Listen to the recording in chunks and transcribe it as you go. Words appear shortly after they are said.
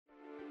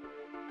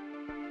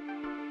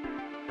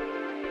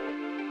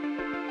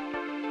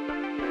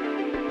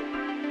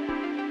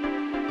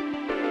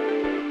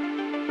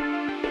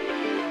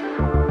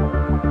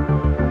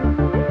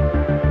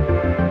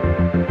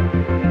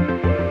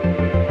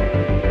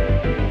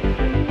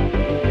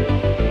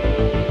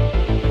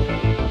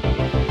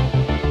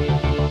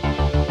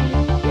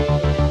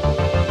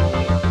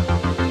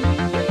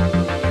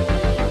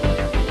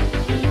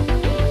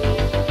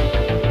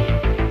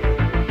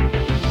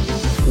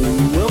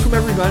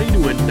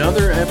everybody, to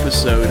another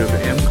episode of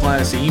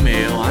M-Class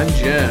Email. I'm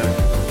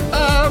Jeff.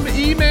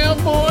 Email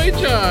boy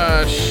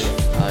Josh.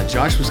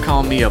 Josh was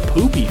calling me a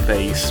poopy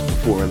face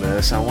before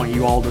this. I want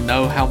you all to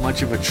know how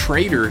much of a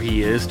traitor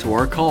he is to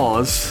our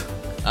cause.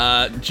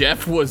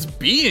 Jeff was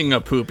being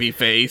a poopy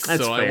face,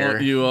 That's so fair. I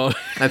want you all...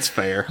 That's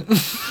fair.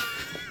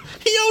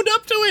 He owned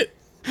up to it!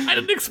 I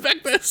didn't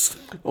expect this.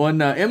 On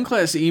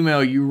M-Class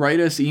Email, you write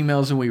us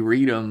emails and we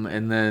read them,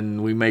 and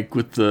then we make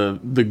with the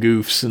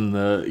goofs and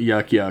the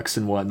yucks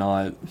and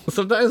whatnot.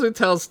 Sometimes we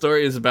tell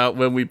stories about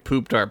when we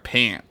pooped our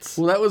pants.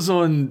 Well, that was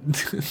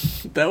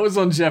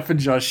on Jeff and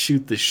Josh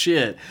Shoot the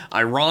Shit,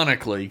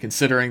 ironically,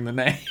 considering the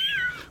name.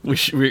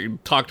 We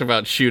talked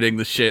about shooting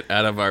the shit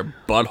out of our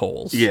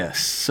buttholes.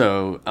 Yes,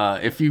 so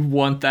if you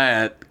want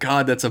that,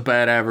 God, that's a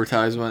bad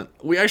advertisement.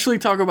 We actually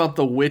talk about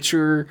The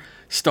Witcher,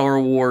 Star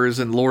Wars,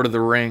 and Lord of the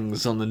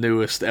Rings on the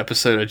newest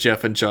episode of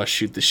Jeff and Josh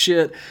Shoot the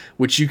Shit,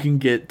 which you can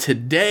get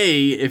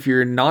today if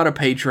you're not a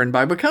patron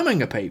by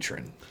becoming a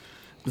patron.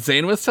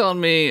 Zane was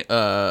telling me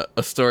a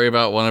story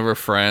about one of her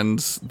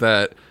friends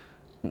that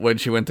when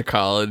she went to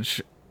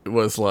college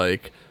was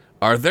like,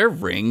 are there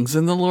rings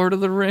in the Lord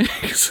of the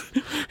Rings?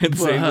 And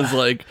Zane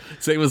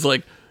was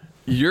like,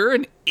 you're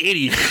an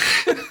idiot.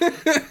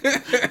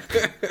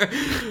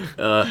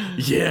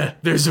 Yeah,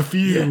 there's a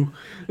few.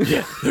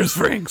 Yeah, there's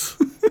rings.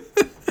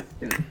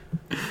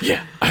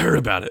 Yeah, I heard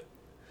about it.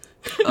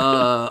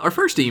 Our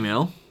first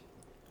email.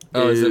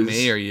 Is it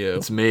me or you?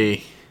 It's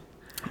me.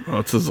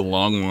 Oh, this is a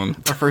long one.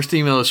 Our first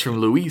email is from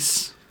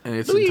Luis, and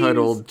it's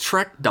entitled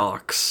Trek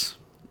Docs.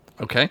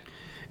 Okay.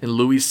 And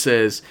Luis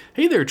says,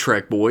 "Hey there,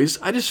 Trek boys.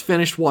 I just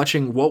finished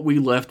watching What We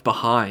Left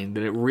Behind,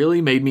 and it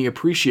really made me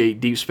appreciate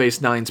Deep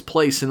Space Nine's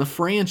place in the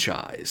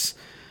franchise.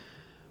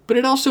 But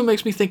it also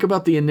makes me think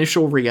about the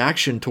initial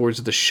reaction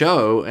towards the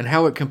show and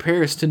how it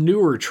compares to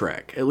newer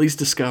Trek, at least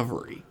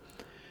Discovery.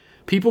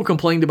 People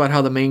complained about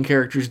how the main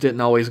characters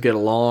didn't always get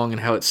along and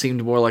how it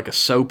seemed more like a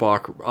soap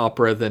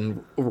opera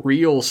than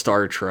real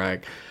Star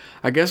Trek.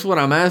 I guess what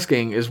I'm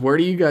asking is, where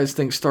do you guys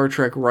think Star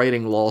Trek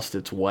writing lost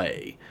its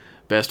way?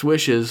 Best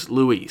wishes,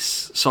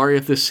 Luis. Sorry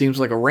if this seems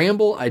like a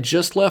ramble. I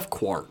just left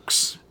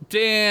Quarks."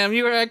 Damn,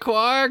 you were at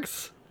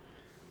Quarks?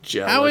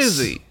 Jealous. How is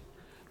he?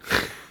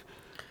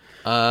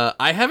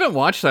 I haven't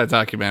watched that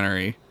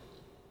documentary.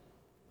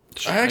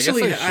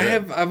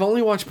 I've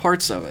only watched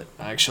parts of it,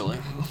 actually.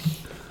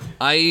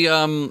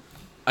 I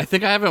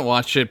think I haven't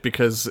watched it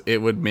because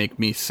it would make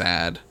me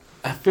sad.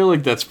 I feel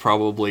like that's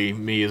probably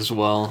me as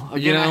well.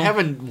 Again, You know? I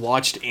haven't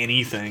watched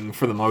anything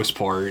for the most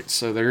part,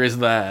 so there is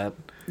that.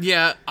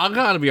 Yeah, I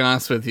gotta be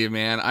honest with you,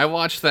 man. I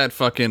watched that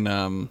fucking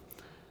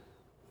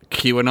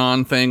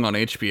QAnon thing on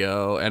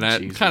HBO, and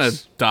it kind of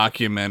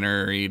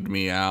documentaried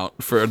me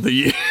out for the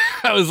year.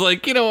 I was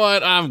like, you know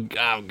what? I'm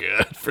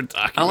good for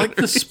documentaries. I like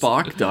the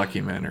Spock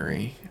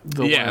documentary.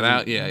 The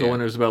one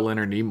that was about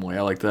Leonard Nimoy.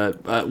 I like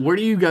that. Where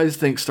do you guys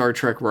think Star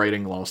Trek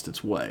writing lost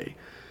its way?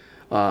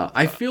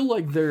 I feel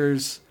like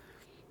there's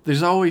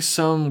always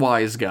some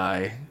wise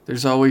guy.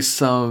 There's always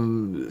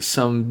some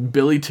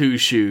Billy Two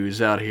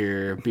Shoes out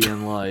here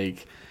being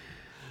like,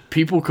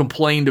 people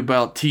complained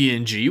about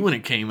TNG when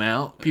it came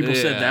out. People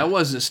said that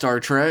wasn't Star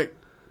Trek.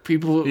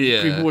 People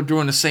were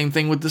doing the same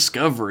thing with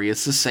Discovery.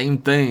 It's the same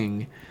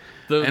thing.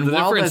 The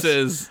difference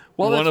is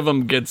one of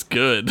them gets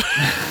good.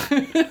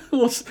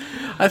 Well,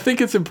 I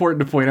think it's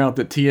important to point out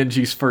that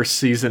TNG's first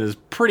season is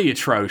pretty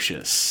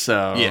atrocious.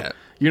 So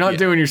you're not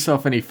doing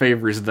yourself any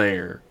favors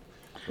there.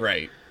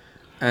 Right.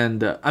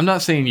 And I'm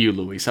not saying you,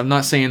 Luis. I'm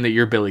not saying that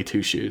you're Billy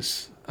Two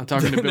Shoes. I'm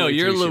talking to Billy No,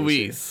 you're Two Shoes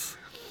Luis.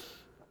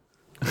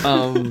 here.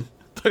 Talking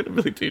to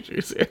Billy Two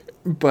Shoes here.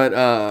 But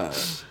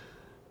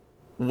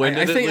When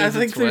I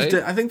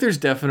think there's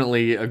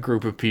definitely a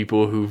group of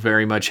people who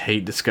very much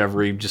hate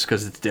Discovery just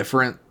because it's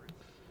different.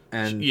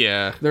 And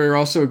there are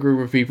also a group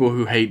of people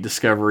who hate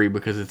Discovery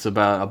because it's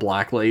about a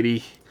black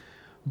lady.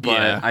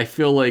 But I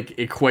feel like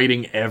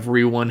equating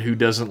everyone who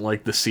doesn't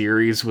like the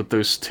series with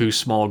those two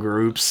small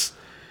groups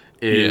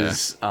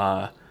is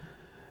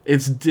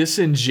it's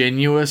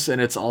disingenuous,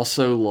 and it's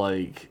also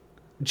like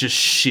just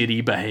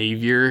shitty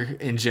behavior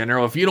in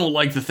general. If you don't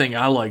like the thing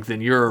I like,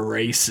 then you're a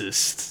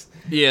racist.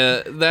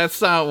 Yeah,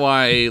 that's not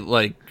why,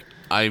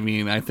 I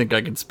mean, I think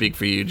I can speak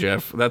for you,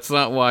 Jeff. That's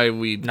not why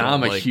we don't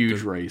I'm a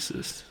huge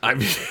racist.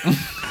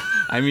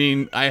 I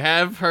mean, I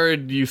have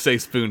heard you say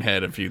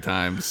spoonhead a few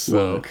times,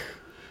 so... Look,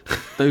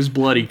 those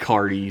bloody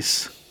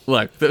cardies.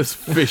 Look, those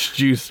fish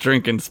juice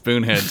drinking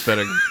spoonheads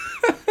better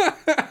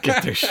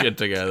get their shit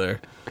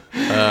together.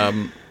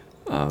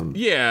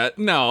 Yeah,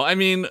 no, I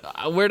mean,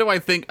 where do I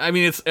think... I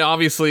mean, it's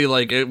obviously,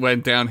 it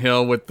went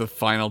downhill with the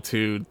final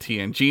two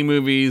TNG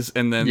movies,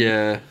 and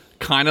then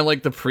kind of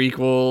like the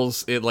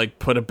prequels, it,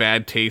 put a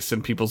bad taste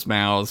in people's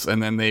mouths,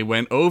 and then they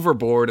went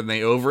overboard, and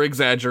they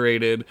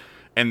over-exaggerated,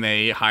 and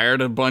they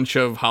hired a bunch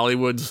of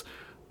Hollywood's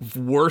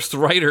worst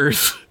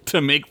writers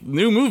to make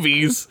new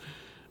movies.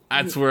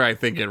 That's where I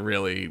think it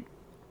really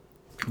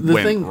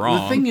went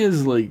wrong. The thing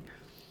is,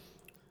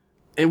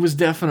 it was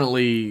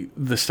definitely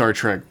the Star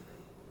Trek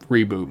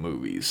reboot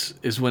movies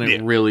is when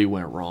it really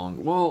went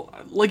wrong. Well,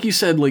 like you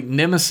said, like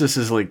Nemesis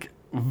is like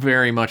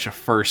very much a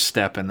first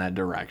step in that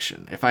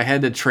direction. If I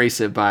had to trace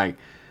it back,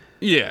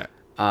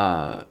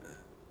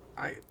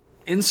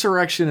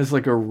 Insurrection is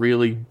like a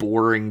really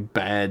boring,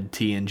 bad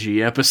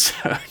TNG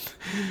episode.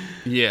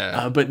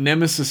 But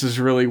Nemesis is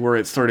really where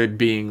it started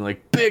being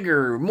like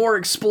bigger, more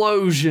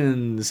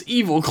explosions,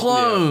 evil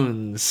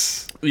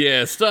clones.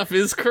 Yeah, stuff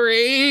is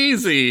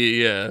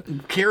crazy. Yeah.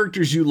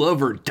 Characters you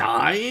love are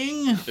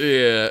dying.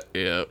 Yeah.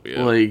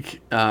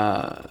 Like,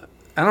 I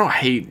don't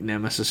hate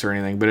Nemesis or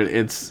anything, but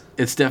it's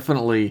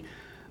definitely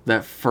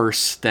that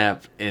first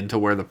step into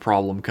where the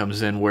problem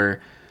comes in,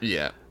 where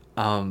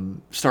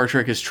Star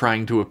Trek is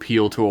trying to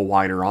appeal to a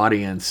wider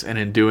audience, and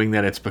in doing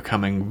that, it's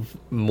becoming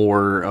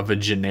more of a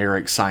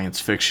generic science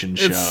fiction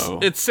show.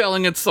 It's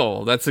selling its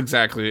soul. That's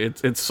exactly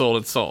it. It's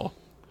sold its soul.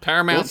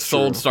 Paramount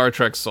sold Star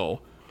Trek's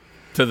soul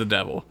to the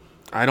devil.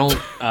 I don't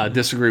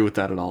disagree with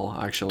that at all,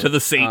 actually. To the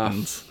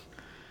Satans.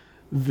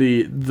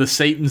 The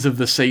Satans of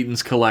the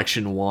Satans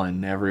Collection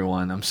won,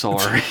 everyone. I'm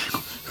sorry.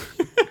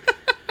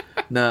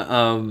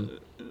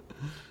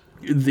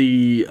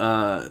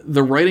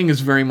 The writing is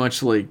very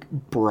much like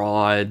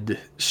broad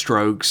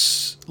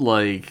strokes.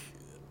 Like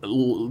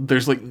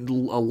there's like a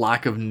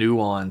lack of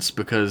nuance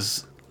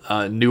because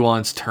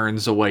nuance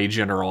turns away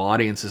general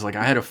audiences. Like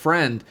I had a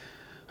friend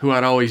who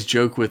I'd always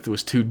joke with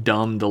was too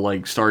dumb to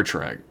like Star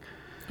Trek.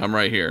 I'm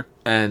right here.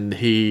 And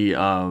he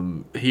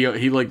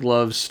like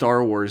loves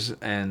Star Wars,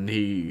 and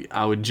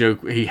I would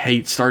joke he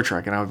hates Star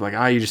Trek, and I was like,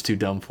 you're just too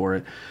dumb for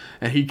it.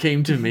 And he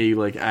came to me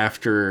like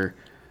after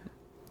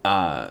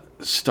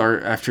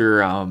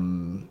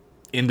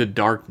Into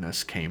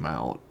Darkness came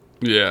out.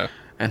 Yeah.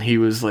 And he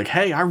was like,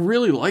 hey, I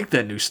really like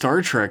that new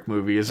Star Trek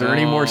movie. Is there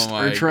any more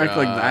Star Trek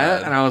like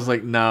that? And I was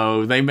like,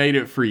 no, they made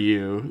it for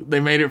you. They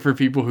made it for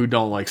people who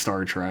don't like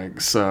Star Trek.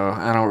 So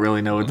I don't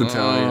really know what to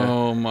tell you.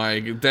 Oh my,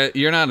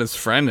 you're not his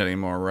friend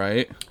anymore,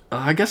 right?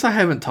 I guess I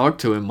haven't talked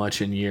to him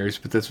much in years,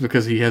 but that's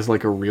because he has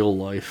like a real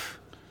life.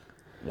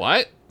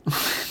 What?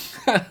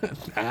 I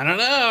don't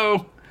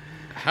know.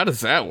 How does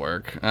that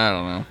work? I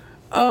don't know.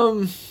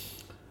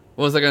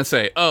 What was I gonna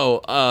say?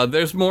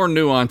 There's more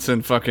nuance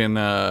in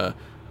fucking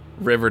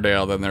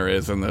Riverdale than there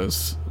is in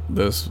those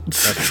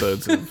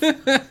episodes.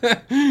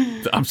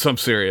 I'm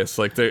serious.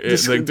 Like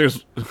there's.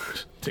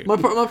 Dude. My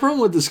problem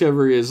with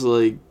Discovery is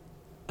like,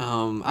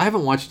 I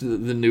haven't watched the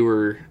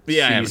newer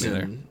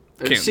season.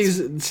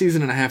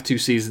 Season and a half, 2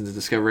 seasons of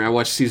Discovery. I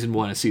watched season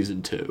 1 and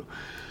season 2.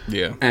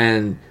 Yeah.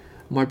 And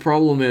my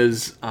problem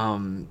is,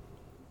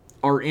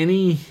 are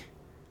any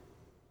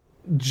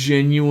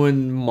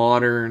genuine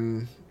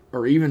modern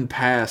or even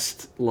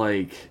past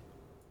like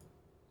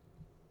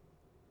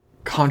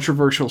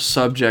controversial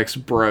subjects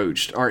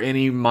broached? Are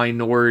any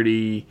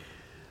the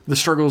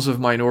struggles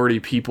of minority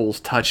peoples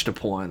touched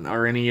upon?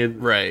 Are any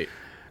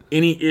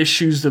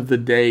issues of the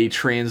day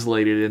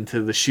translated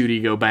into the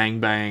shooty go bang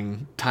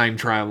bang time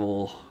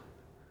travel?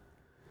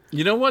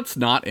 You know what's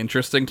not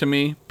interesting to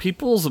me?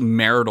 People's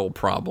marital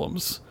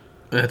problems.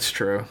 That's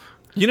true.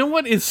 You know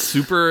what is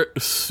super,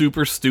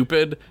 super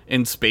stupid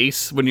in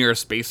space when you're a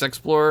space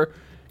explorer?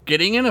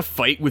 Getting in a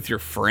fight with your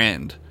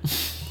friend.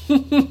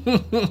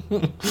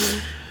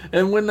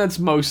 And when that's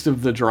most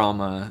of the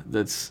drama,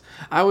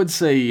 I would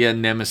say,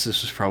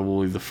 Nemesis was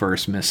probably the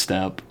first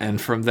misstep.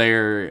 And from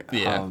there,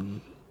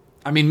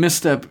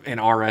 misstep in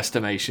our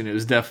estimation, it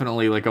was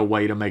definitely like a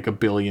way to make $1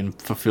 billion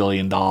for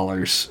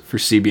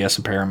CBS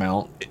and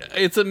Paramount.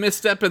 It's a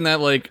misstep in that,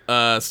 like,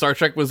 Star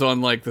Trek was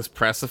on, like, this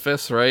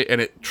precipice, right?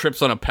 And it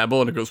trips on a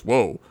pebble and it goes,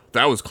 whoa,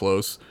 that was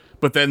close.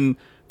 But then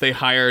they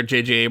hire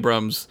J.J.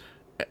 Abrams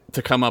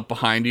to come up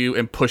behind you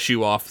and push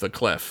you off the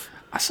cliff.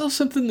 I saw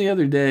something the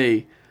other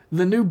day.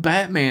 The new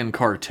Batman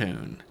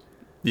cartoon.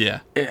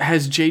 Yeah. It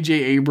has J.J.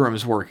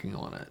 Abrams working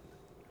on it.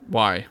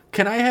 Why?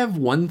 Can I have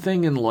one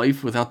thing in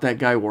life without that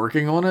guy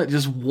working on it?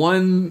 Just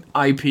one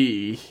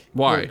IP.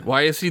 Why?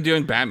 Why is he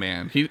doing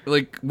Batman? He,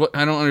 like, what?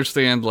 I don't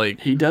understand,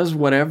 like... He does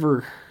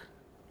whatever.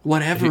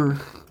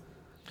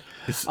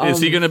 Is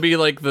he going to be,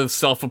 like, the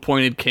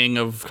self-appointed king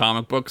of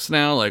comic books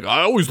now? Like,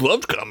 I always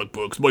loved comic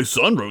books. My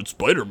son wrote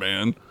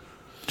Spider-Man.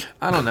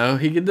 I don't know.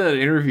 He did that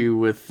interview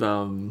with,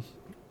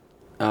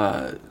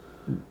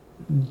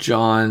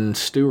 Jon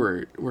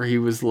Stewart, where he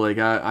was like,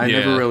 I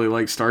never really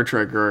liked Star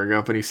Trek growing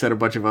up, and he said a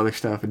bunch of other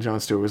stuff, and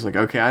Jon Stewart was like,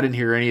 okay, I didn't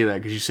hear any of that,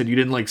 because you said you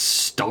didn't like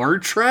Star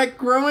Trek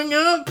growing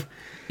up?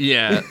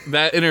 Yeah,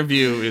 that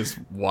interview is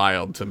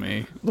wild to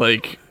me.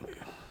 Like,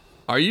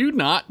 are you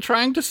not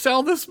trying to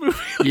sell this movie?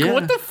 Like,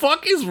 what the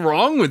fuck is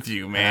wrong with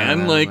you,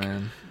 man?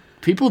 Man.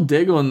 People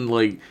dig on,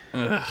 like,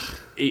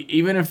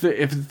 even if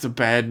it's a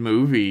bad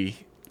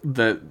movie,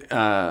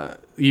 that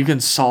you can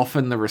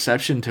soften the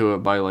reception to it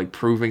by like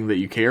proving that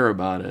you care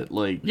about it.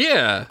 Like,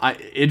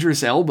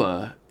 Idris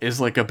Elba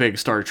is like a big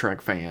Star Trek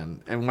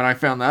fan, and when I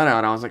found that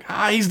out, I was like,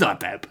 he's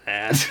not that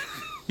bad.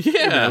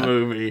 Yeah, in that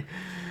movie.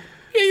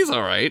 Yeah, he's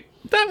all right.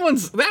 That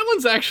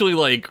one's actually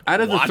like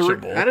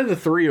watchable. Out of the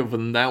three of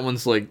them, that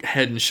one's like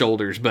head and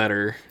shoulders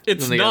better.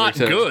 It's not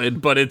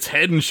good, but it's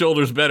head and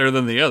shoulders better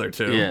than the other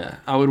two. Yeah,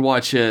 I would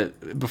watch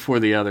it before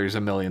the others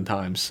a million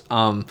times.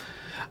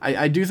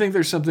 I do think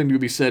there's something to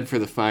be said for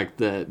the fact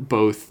that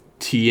both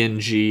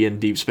TNG and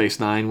Deep Space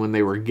Nine, when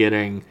they were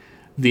getting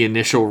the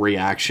initial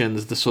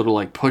reactions, the sort of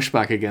like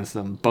pushback against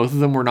them, both of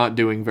them were not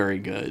doing very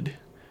good.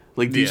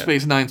 Like Deep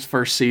Space Nine's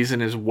first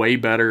season is way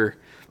better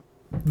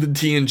than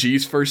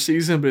TNG's first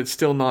season, but it's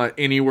still not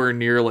anywhere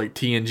near like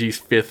TNG's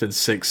fifth and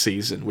sixth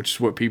season, which is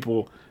what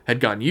people had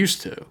gotten used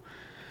to.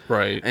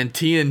 Right. And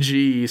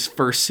TNG's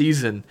first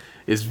season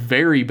is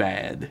very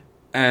bad,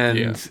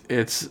 and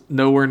it's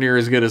nowhere near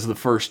as good as the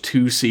first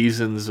two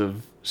seasons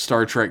of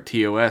Star Trek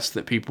TOS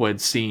that people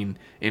had seen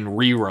in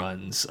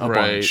reruns a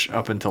bunch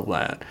up until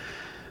that.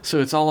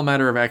 So it's all a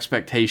matter of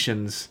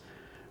expectations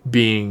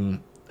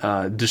being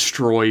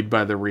destroyed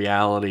by the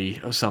reality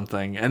of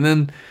something, and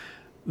then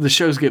the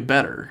shows get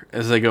better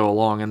as they go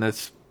along, and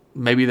that's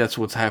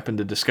what's happened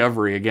to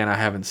Discovery. Again, I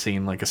haven't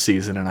seen like a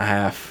season and a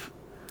half.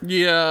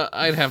 Yeah,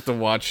 I'd have to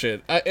watch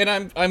it,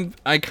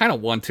 I kind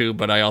of want to,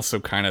 but I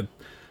also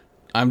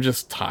I'm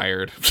just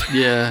tired.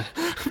 Yeah,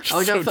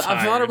 I've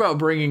thought about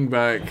bringing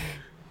back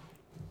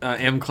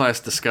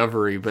M-Class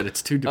Discovery, but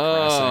it's too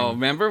depressing. Oh,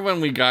 remember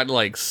when we got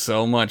like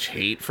so much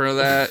hate for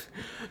that?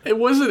 It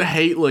wasn't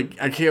hate like,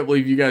 I can't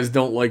believe you guys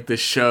don't like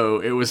this show.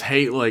 It was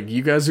hate like,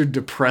 you guys are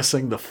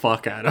depressing the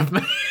fuck out of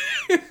me.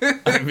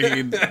 I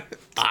mean,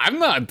 I'm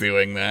not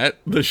doing that.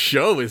 The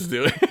show is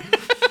doing it.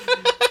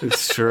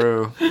 It's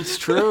true. It's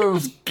true.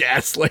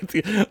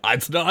 Gaslighting.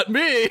 It's not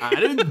me. I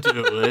didn't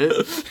do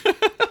it.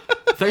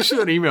 Thanks for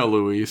that email,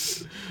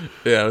 Luis.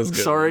 Yeah, it was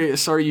good.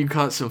 Sorry you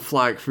caught some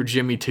flack for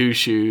Jimmy Two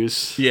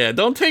Shoes. Yeah,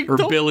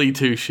 Billy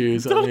Two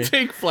Shoes.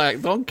 Take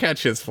flack. Don't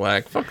catch his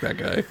flack. Fuck that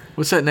guy.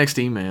 What's that next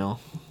email?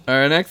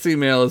 Our next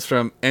email is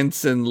from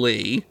Ensign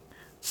Lee.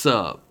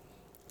 Sup?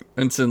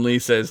 Ensign Lee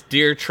says,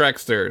 Dear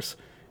Treksters,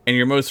 in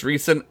your most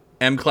recent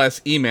M-Class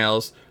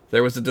emails,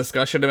 there was a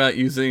discussion about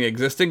using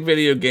existing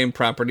video game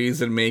properties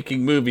and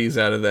making movies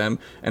out of them,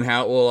 and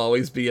how it will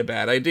always be a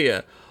bad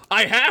idea.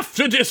 I have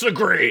to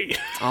disagree!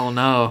 Oh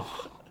no.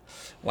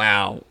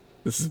 Wow.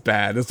 This is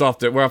bad.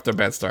 We're off to a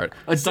bad start.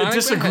 A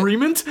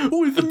disagreement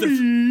with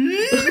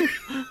me?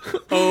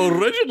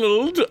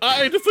 Reginald,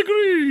 I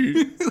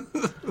disagree!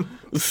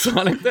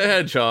 Sonic the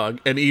Hedgehog,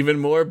 an even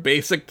more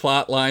basic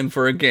plot line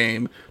for a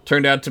game,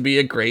 turned out to be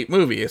a great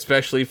movie,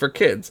 especially for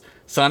kids.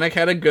 Sonic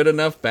had a good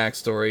enough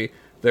backstory.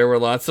 There were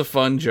lots of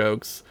fun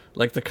jokes,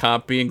 like the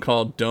cop being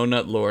called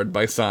Donut Lord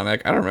by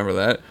Sonic. I don't remember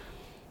that.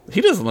 He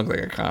doesn't look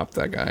like a cop,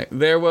 that guy.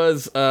 There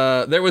was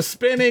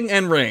spinning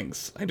and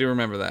rings. I do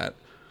remember that.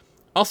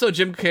 Also,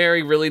 Jim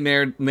Carrey really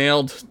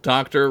nailed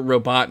Dr.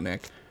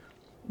 Robotnik.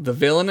 The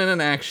villain in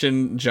an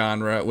action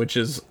genre, which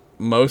is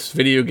most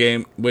video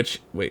games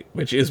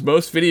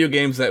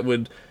that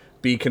would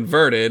be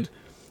converted,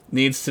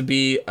 needs to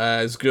be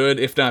as good,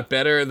 if not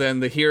better, than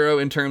the hero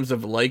in terms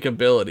of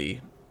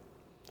likability.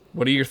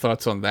 What are your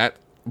thoughts on that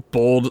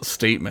bold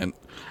statement?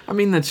 I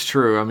mean, that's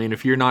true. I mean,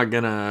 if you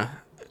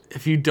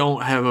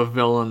don't have a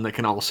villain that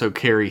can also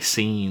carry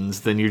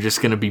scenes, then you're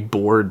just gonna be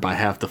bored by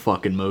half the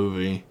fucking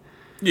movie.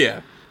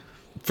 Yeah,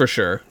 for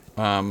sure.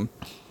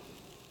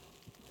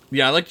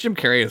 Yeah, I like Jim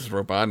Carrey as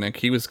Robotnik.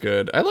 He was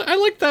good. I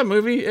liked that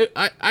movie.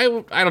 I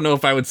don't know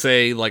if I would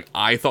say, like,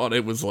 I thought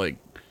it was, like,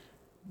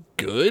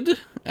 good.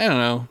 I don't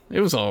know.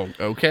 It was all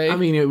okay. I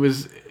mean, it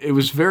was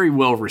very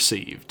well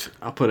received.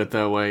 I'll put it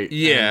that way.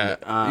 Yeah,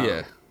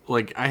 and,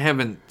 like, I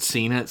haven't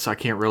seen it, so I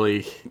can't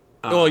really...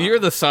 well, you're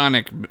the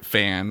Sonic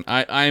fan.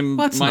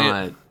 Let's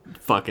not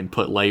fucking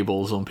put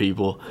labels on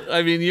people.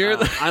 I mean,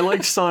 I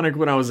liked Sonic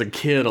when I was a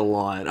kid a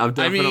lot. I've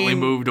definitely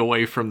moved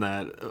away from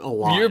that a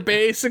lot. You're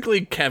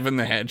basically Kevin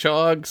the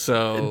Hedgehog,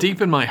 so...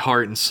 Deep in my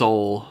heart and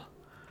soul,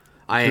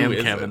 I am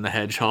Kevin the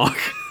Hedgehog.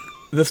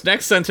 This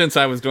next sentence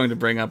I was going to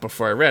bring up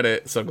before I read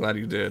it, so glad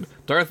you did.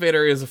 Darth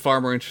Vader is far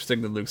more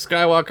interesting than Luke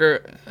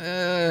Skywalker,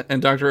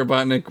 and Dr.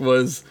 Robotnik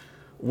was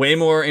way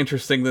more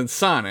interesting than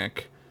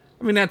Sonic.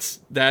 I mean,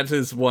 that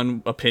is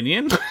one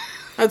opinion.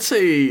 I'd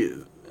say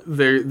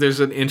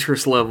there's an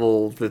interest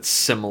level that's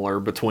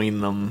similar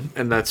between them,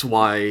 and that's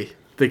why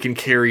they can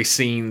carry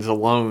scenes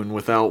alone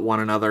without one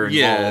another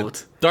involved.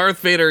 Yeah, Darth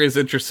Vader is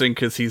interesting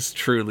because he's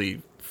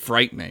truly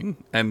frightening,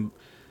 and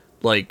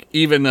like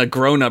even a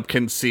grown-up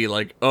can see,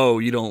 like, oh,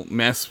 you don't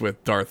mess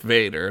with Darth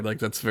Vader. Like,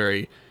 that's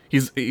very...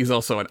 He's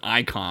also an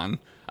icon.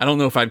 I don't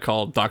know if I'd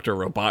call Dr.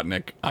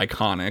 Robotnik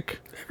iconic.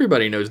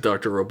 Everybody knows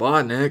Dr.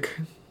 Robotnik.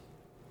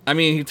 I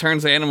mean, he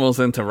turns animals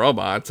into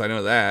robots. I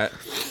know that.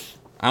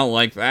 I don't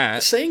like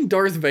that. Saying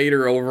Darth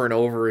Vader over and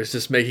over is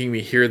just making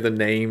me hear the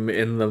name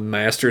in the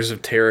Masters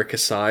of Terra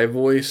Kasai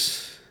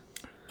voice.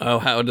 Oh,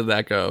 how did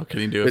that go? Can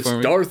you do it for me?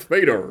 It's Darth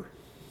Vader.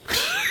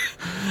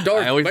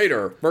 Darth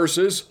Vader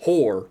versus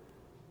Whore.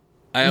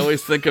 I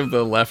always think of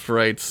the Left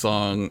Right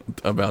song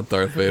about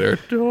Darth Vader.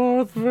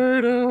 Darth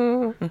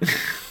Vader.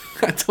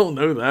 I don't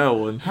know that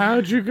one.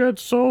 How'd you get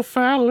so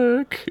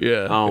phallic?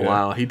 Yeah. Oh,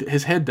 wow.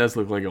 His head does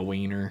look like a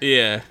wiener.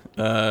 Yeah.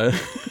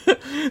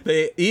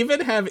 They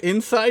even have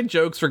inside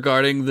jokes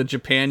regarding the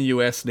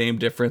Japan-US name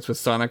difference, with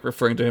Sonic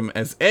referring to him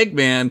as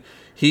Eggman.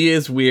 He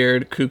is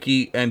weird,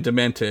 kooky, and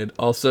demented.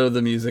 Also,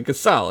 the music is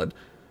solid.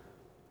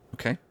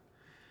 Okay.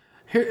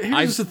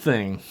 Here's the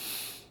thing.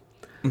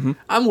 Mm-hmm.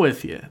 I'm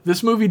with you.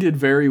 This movie did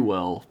very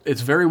well.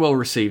 It's very well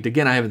received.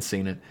 Again, I haven't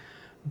seen it.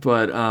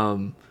 But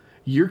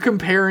you're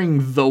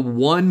comparing the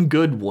one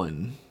good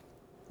one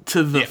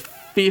to the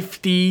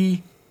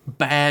 50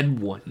 bad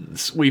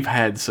ones we've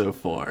had so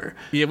far.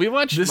 Yeah, we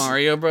watched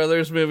Mario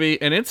Brothers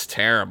movie, and it's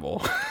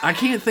terrible. I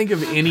can't think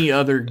of any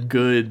other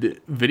good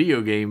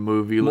video game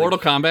movie. Mortal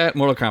Kombat?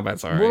 Mortal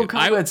Kombat's alright. Mortal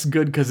Kombat's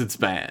good because it's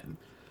bad.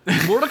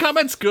 Mortal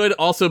Kombat's good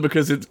also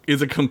because it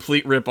is a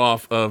complete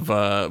ripoff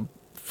of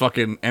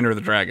fucking Enter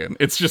the Dragon.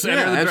 It's just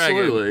Enter the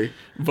absolutely. Dragon.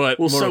 But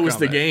well, so was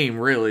the game,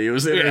 really. It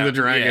was Enter the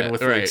Dragon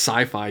with like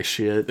sci-fi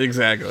shit.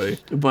 Exactly.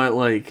 But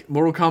like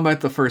Mortal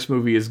Kombat, the first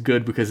movie, is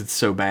good because it's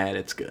so bad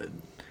it's good.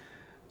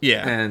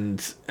 Yeah.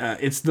 And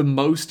it's the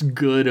most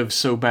good of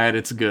so bad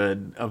it's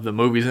good of the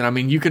movies. And I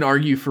mean, you can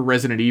argue for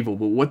Resident Evil,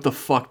 but what the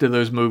fuck do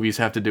those movies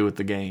have to do with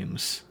the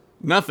games?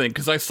 Nothing,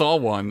 because I saw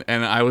one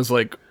and I was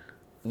like,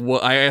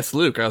 "What?" I asked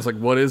Luke, I was like,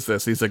 "What is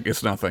this?" He's like,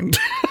 "It's nothing."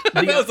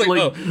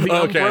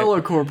 The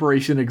Umbrella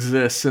Corporation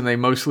exists, and they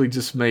mostly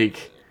just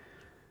make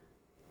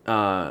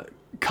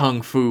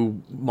kung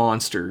fu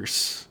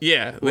monsters.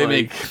 Yeah, they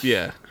make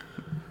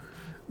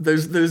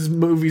Those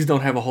movies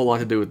don't have a whole lot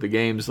to do with the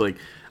games. Like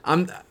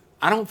I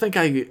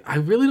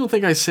really don't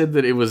think I said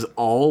that it was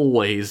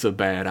always a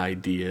bad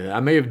idea. I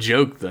may have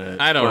joked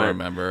that. I don't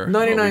remember.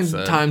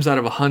 99 times out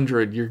of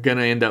 100, you're going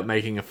to end up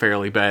making a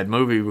fairly bad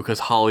movie because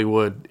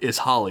Hollywood is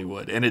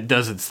Hollywood and it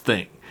does its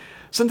thing.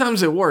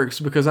 Sometimes it works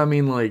because, I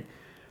mean, like,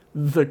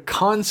 the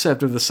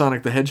concept of the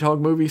Sonic the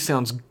Hedgehog movie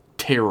sounds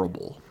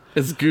terrible.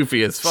 It's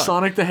goofy as fuck.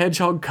 Sonic the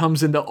Hedgehog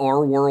comes into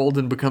our world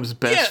and becomes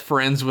best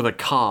friends with a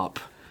cop.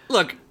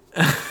 Look,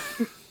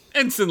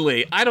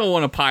 instantly, I don't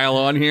want to pile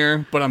on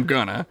here, but I'm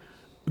gonna.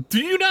 Do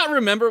you not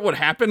remember what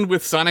happened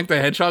with Sonic the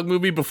Hedgehog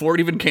movie before it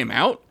even came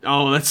out?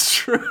 Oh, that's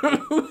true.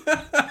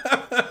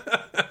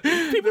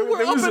 People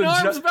were up in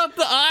arms about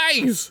the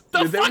eyes!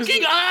 The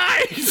fucking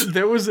eyes!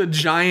 There was a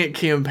giant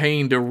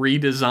campaign to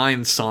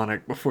redesign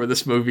Sonic before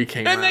this movie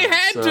came out. And they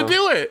had to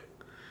do it!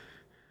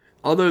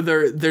 Although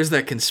there's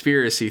that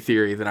conspiracy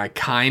theory that I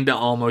kind of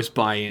almost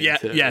buy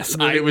into.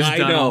 It was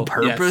done on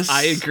purpose. Yes,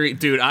 I agree.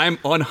 Dude, I'm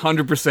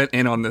 100%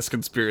 in on this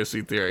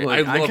conspiracy theory.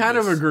 Like, I kind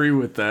of agree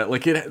with that.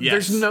 Like,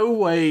 there's no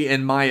way,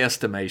 in my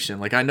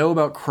estimation, like, I know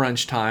about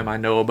crunch time, I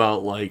know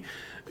about, like,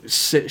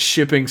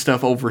 shipping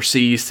stuff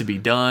overseas to be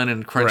done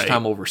and crunch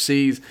time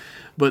overseas,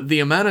 but the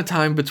amount of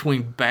time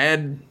between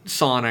bad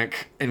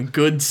Sonic and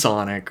good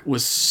Sonic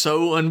was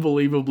so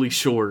unbelievably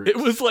short. It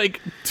was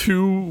like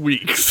 2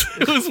 weeks.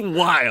 It was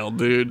wild,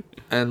 dude.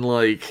 And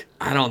like,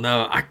 I don't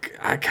know, I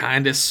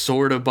kind of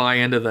sort of buy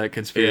into that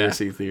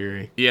conspiracy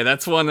theory. Yeah,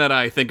 that's one that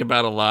I think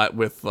about a lot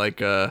with like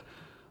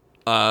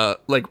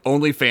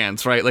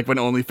OnlyFans, right? Like when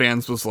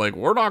OnlyFans was like,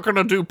 we're not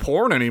gonna do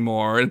porn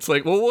anymore. It's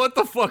like, well, what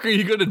the fuck are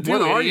you gonna do?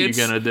 What are you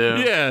gonna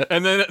do? Yeah,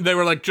 and then they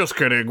were like, just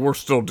kidding, we're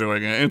still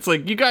doing it. And it's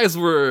like, you guys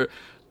were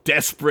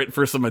desperate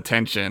for some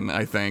attention,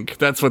 I think.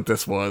 That's what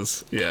this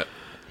was. Yeah.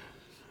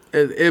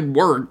 It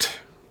worked.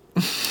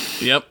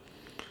 Yep.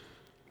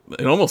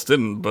 It almost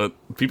didn't, but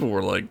people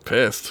were like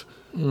pissed.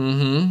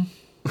 Mm-hmm.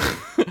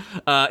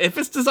 If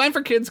it's designed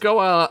for kids, go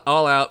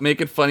all out,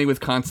 make it funny with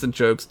constant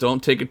jokes,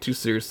 don't take it too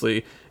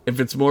seriously. If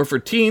it's more for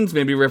teens,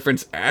 maybe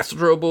reference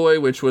Astro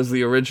Boy, which was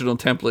the original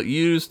template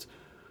used.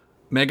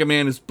 Mega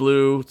Man is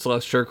blue, it's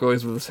less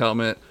turquoise with his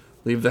helmet.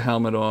 Leave the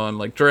helmet on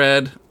like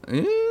Dread.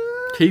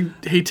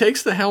 He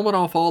takes the helmet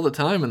off all the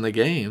time in the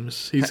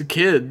games. He's a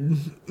kid.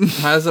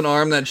 Has an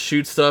arm that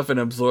shoots stuff and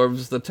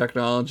absorbs the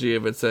technology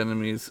of its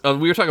enemies. Oh,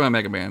 we were talking about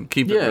Mega Man.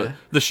 It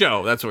the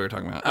show. That's what we were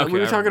talking about. Okay, we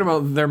were talking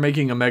about they're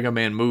making a Mega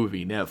Man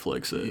movie.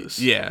 Netflix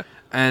is. Yeah,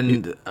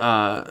 and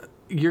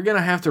you're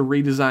gonna have to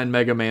redesign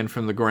Mega Man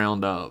from the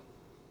ground up,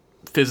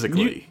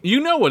 physically. You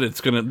know what it's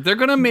gonna. They're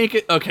gonna make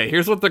it. Okay,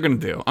 here's what they're gonna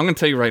do. I'm gonna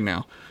tell you right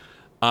now.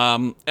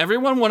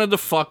 Everyone wanted to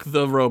fuck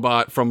the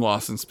robot from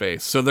Lost in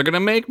Space, so they're gonna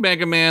make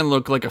Mega Man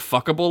look like a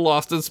fuckable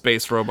Lost in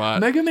Space robot.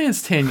 Mega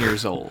Man's 10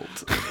 years old.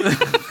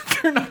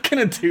 They're not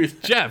gonna do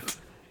that.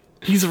 Jeff,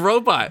 he's a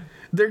robot.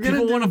 They're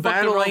gonna do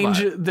Battle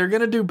Angel. They're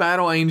gonna do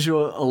Battle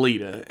Angel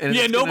Alita. And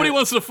yeah, nobody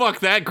wants to fuck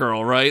that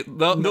girl, right?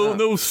 No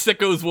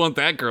sickos want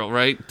that girl,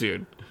 right,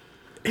 dude?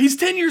 He's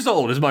 10 years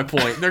old. Is my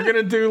point. They're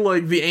gonna do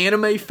like the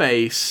anime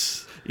face.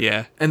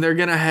 Yeah. And they're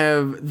going to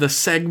have the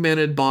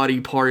segmented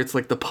body parts,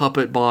 like the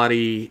puppet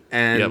body,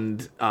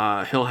 and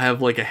he'll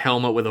have like a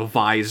helmet with a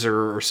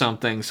visor or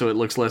something, so it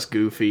looks less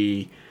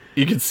goofy.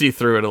 You can see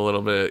through it a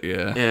little bit,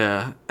 yeah.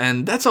 Yeah,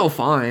 and that's all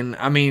fine.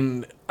 I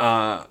mean,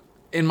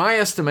 in my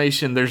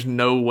estimation, there's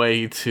no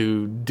way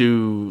to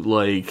do,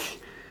 like,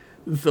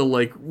 the,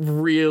 like,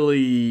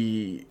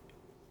 really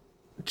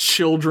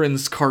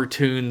children's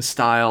cartoon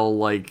style,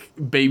 like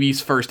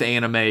baby's first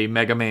anime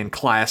Mega Man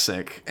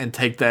classic, and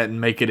take that and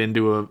make it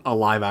into a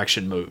live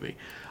action movie.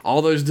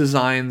 All those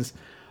designs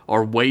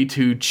are way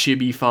too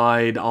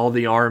chibi-fied. All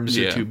the arms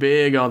are too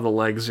big. All the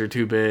legs are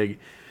too big.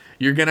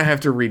 You're going to have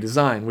to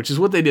redesign, which is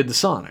what they did to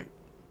Sonic.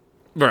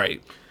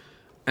 Right.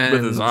 And,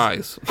 with his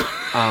eyes.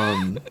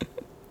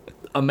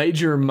 A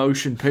major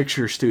motion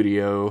picture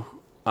studio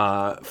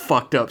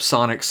fucked up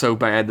Sonic so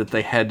bad that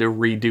they had to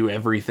redo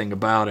everything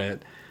about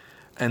it.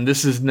 And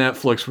this is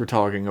Netflix we're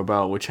talking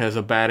about, which has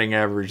a batting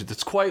average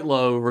that's quite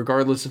low,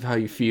 regardless of how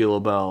you feel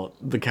about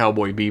the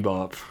Cowboy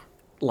Bebop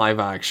live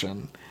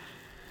action.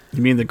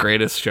 You mean the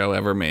greatest show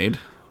ever made?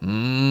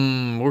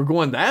 We're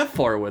going that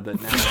far with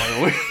it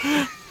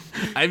now.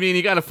 I mean,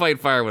 you gotta fight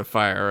fire with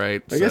fire,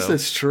 right? I guess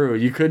that's true.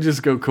 You could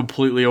just go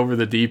completely over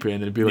the deep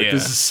end and be like,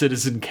 this is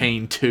Citizen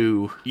Kane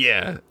 2.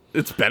 Yeah,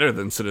 it's better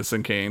than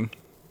Citizen Kane.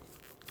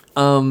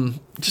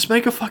 Just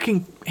make a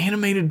fucking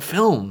animated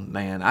film,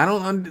 man. I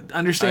don't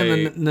understand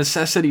the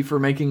necessity for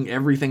making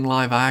everything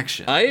live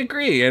action. I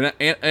agree, and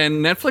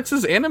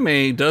Netflix's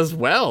anime does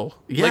well.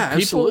 Yeah, like,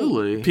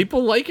 absolutely.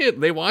 People like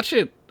it. They watch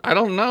it. I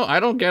don't know.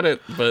 I don't get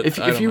it, but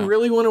if you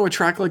really want to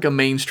attract like a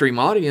mainstream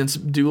audience,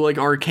 do like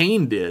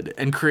Arcane did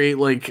and create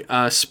like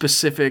a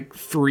specific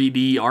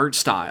 3D art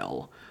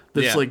style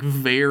that's like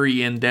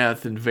very in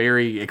depth and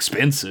very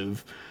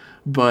expensive,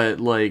 but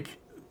like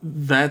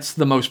that's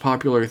the most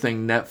popular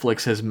thing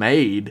Netflix has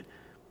made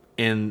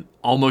in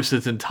almost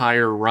its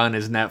entire run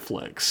as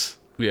Netflix.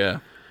 Yeah,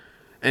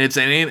 and it's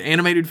an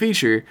animated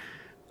feature.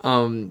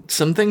 Some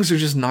things are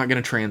just not going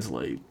to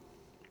translate.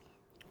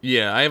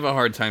 Yeah, I have a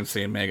hard time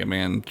seeing Mega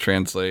Man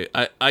translate.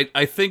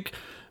 I think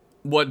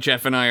what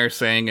Jeff and I are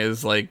saying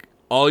is, like,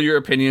 all your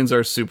opinions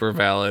are super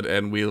valid,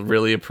 and we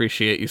really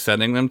appreciate you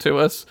sending them to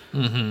us.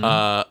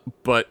 Mm-hmm.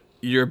 But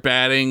you're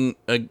batting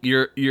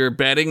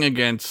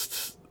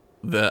against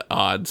the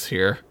odds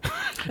here,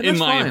 in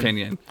my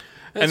opinion.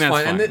 That's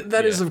fine. And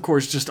that is, of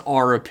course, just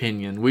our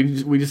opinion.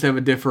 We just have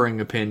a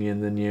differing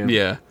opinion than you.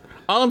 Yeah.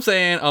 All I'm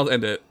saying, I'll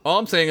end it. All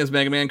I'm saying is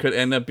Mega Man could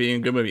end up being a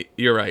good movie.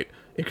 You're right.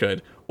 It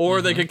could. Or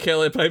they could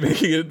kill it by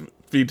making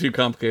it be too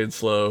complicated,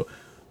 slow,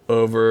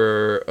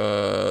 over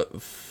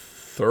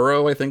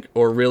thorough, I think,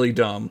 or really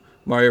dumb.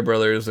 Mario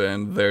Brothers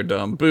and their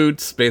dumb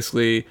boots.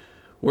 Basically,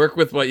 work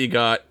with what you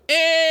got.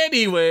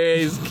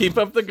 Anyways, keep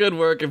up the good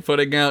work and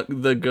putting out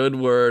the good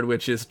word,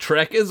 which is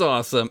Trek is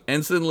awesome.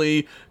 Ensign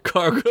Lee,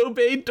 cargo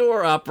bay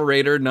door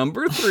operator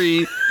number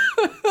 3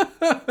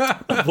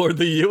 aboard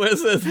the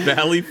USS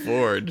Valley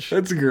Forge.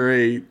 That's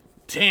great.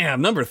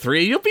 Damn, number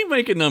 3. You'll be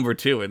making number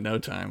 2 in no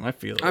time. I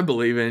feel it. I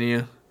believe in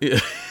you. Yeah.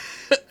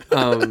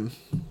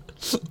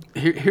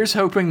 Here's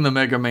hoping the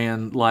Mega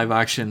Man live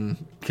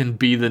action can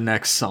be the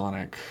next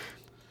Sonic.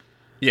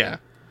 Yeah.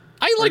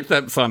 I liked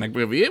that Sonic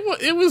movie.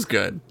 It was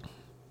good.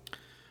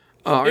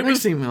 Our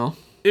next email.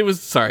 It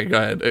was, sorry,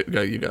 go ahead.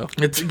 You go.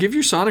 Give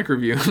your Sonic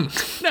review.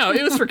 No,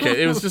 it was for kids.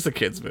 It was just a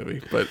kid's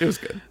movie, but it was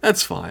good.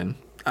 That's fine.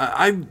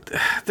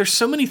 There's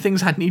so many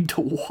things I need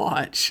to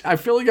watch. I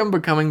feel like I'm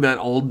becoming that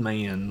old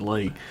man.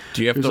 Like,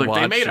 do you have to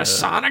watch? They made a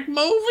Sonic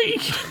movie.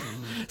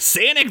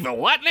 Sonic the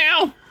what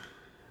now?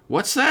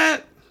 What's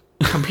that?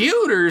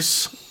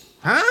 Computers,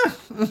 huh?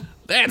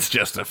 That's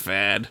just a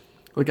fad.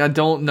 Like, I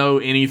don't know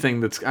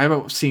anything I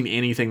haven't seen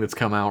anything that's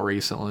come out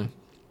recently.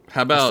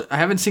 How about? I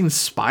haven't seen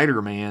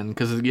Spider-Man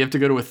because you have to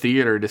go to a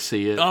theater to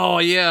see it. Oh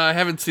yeah, I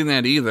haven't seen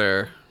that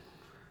either.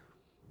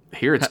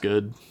 Here it's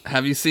good.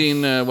 Have you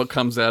seen what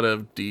comes out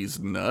of D's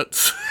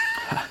nuts?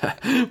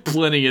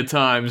 Plenty of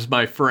times,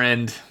 my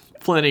friend.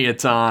 Plenty of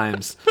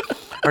times.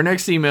 Our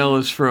next email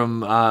is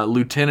from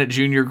Lieutenant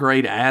Junior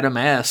Grade Adam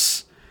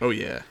S. Oh,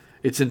 yeah.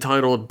 It's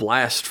entitled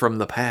Blast from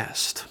the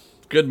Past.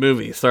 Good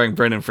movie, starring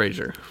Brendan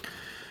Fraser.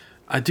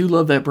 I do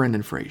love that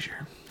Brendan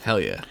Fraser. Hell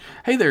yeah.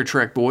 Hey there,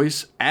 Trek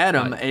boys.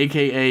 Adam,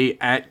 a.k.a.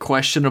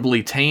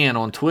 @questionably_tan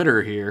on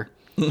Twitter here.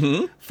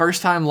 Mm-hmm.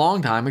 First time,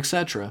 long time,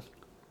 etc.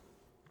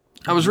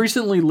 I was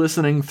recently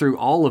listening through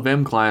all of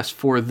M-Class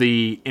for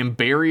the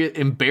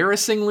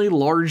embarrassingly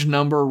large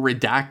number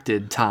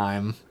redacted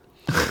time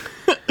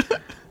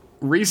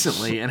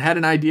recently and had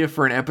an idea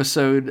for an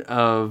episode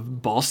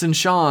of Boston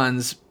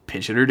Sean's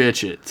Pitch It or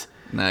Ditch It.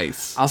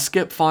 Nice. I'll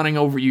skip fawning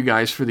over you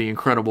guys for the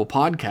incredible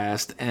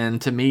podcast and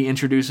to me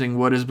introducing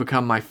what has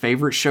become my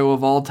favorite show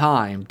of all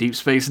time, Deep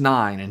Space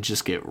Nine, and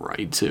just get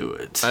right to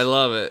it. I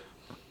love it.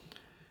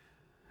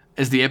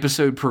 As the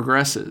episode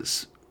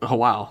progresses... Oh,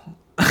 wow.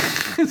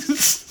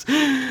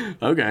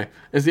 Okay.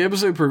 As the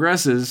episode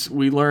progresses,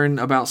 we learn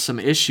about some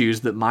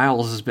issues that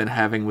Miles has been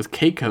having with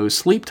Keiko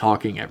sleep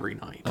talking every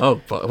night.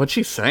 Oh, but what's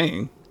she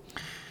saying?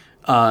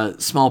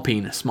 Small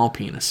penis, small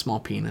penis, small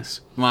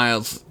penis.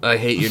 Miles, I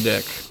hate your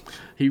dick.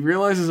 He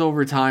realizes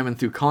over time and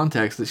through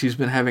context that she's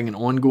been having an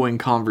ongoing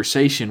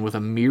conversation with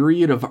a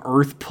myriad of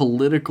Earth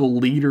political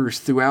leaders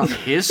throughout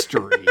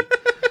history.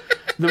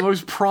 The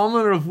most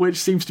prominent of which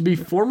seems to be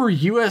former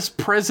U.S.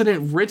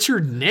 President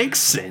Richard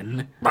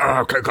Nixon.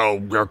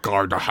 Keiko, you're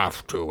going to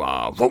have to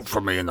vote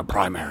for me in the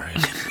primary.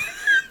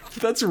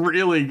 That's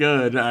really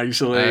good,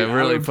 actually. I'm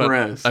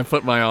impressed. I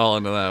put my all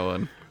into that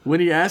one. When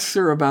he asks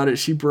her about it,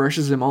 she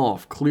brushes him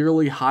off,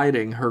 clearly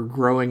hiding her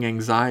growing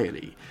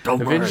anxiety.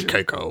 Don't worry,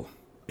 Keiko.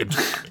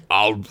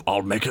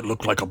 I'll make it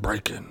look like a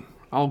break-in.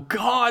 Oh,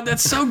 God,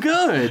 that's so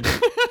good.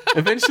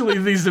 Eventually,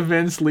 these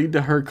events lead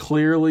to her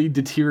clearly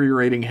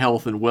deteriorating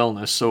health and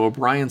wellness, so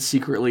O'Brien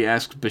secretly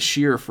asks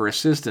Bashir for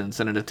assistance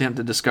in an attempt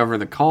to discover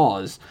the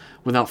cause,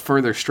 without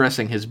further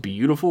stressing his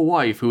beautiful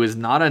wife, who is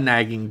not a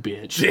nagging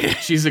bitch.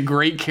 She's a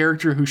great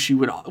character who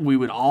we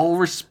would all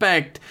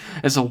respect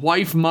as a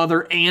wife,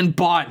 mother, and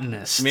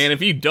botanist. Man,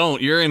 if you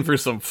don't, you're in for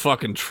some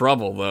fucking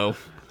trouble, though.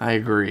 I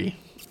agree.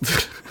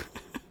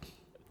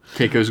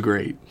 Keiko's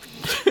great.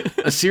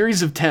 A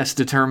series of tests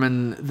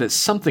determine that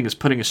something is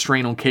putting a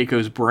strain on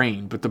Keiko's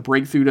brain, but the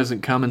breakthrough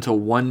doesn't come until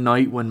one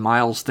night when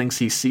Miles thinks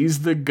he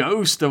sees the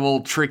ghost of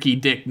old Tricky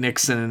Dick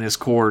Nixon in his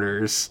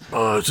quarters.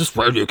 Is this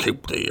where you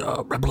keep the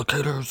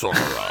replicators, or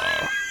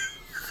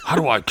how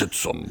do I get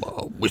some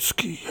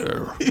whiskey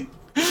here?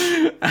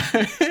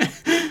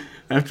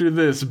 After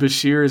this,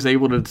 Bashir is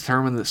able to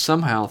determine that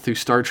somehow, through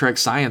Star Trek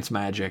science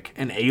magic,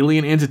 an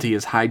alien entity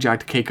has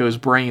hijacked Keiko's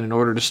brain in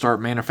order to start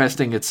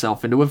manifesting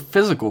itself into a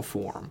physical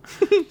form.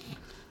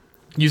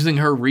 Using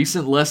her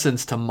recent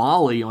lessons to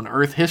Molly on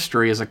Earth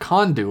history as a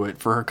conduit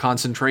for her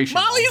concentration.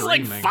 Molly's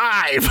like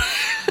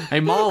 5!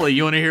 Hey, Molly,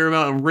 you want to hear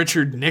about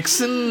Richard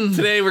Nixon?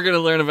 Today we're going to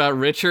learn about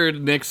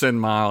Richard Nixon,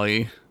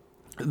 Molly.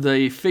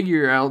 They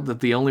figure out that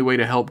the only way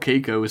to help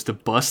Keiko is to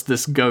bust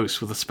this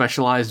ghost with a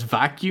specialized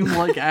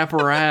vacuum-like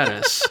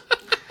apparatus.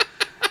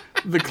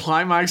 The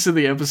climax of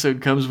the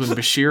episode comes when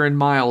Bashir and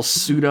Miles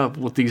suit up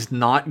with these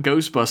not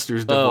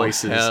Ghostbusters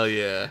devices hell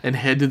yeah. and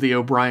head to the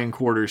O'Brien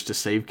quarters to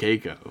save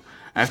Keiko.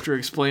 After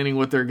explaining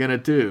what they're gonna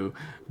do,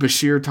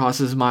 Bashir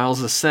tosses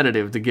Miles a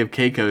sedative to give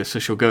Keiko so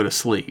she'll go to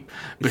sleep.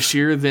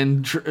 Bashir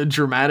then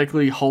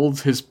dramatically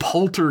holds his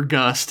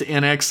Poltergust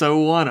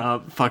NX-01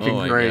 up.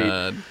 Fucking great.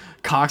 God.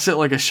 Cocks it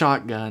like a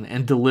shotgun,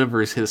 and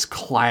delivers his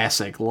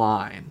classic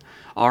line.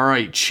 All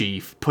right,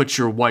 Chief, put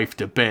your wife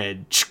to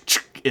bed.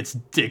 It's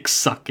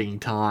dick-sucking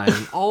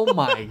time. Oh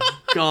my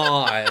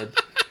God.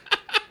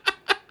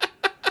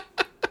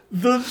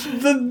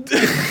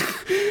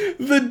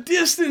 The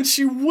distance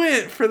you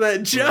went for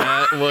that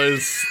joke.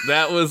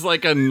 That was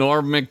like a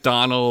Norm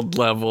Macdonald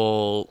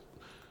level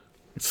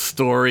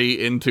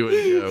story into a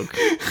joke.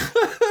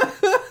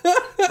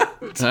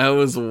 That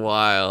was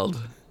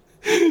wild.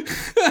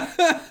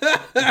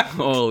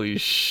 Holy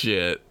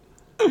shit.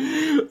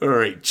 All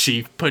right,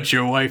 Chief, put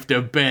your wife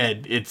to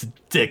bed. It's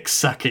dick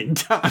sucking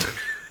time.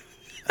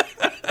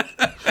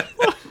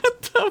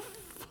 What the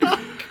fuck?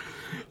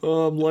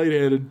 Oh, I'm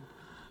lightheaded.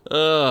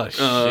 Oh,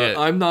 shit.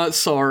 I'm Not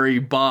Sorry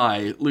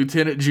by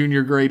Lieutenant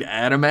Junior Grade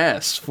Adam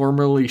S.,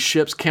 formerly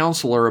ship's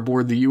counselor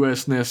aboard the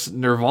USS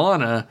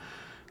Nirvana,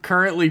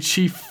 currently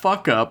chief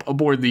fuck-up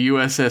aboard the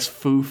USS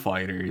Foo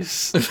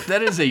Fighters.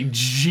 That is a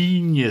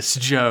genius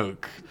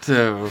joke,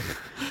 too.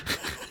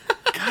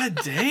 God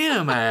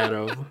damn,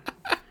 Adam.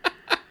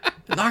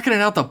 Knocking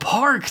it out the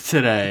park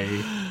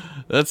today.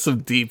 That's some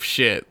deep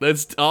shit.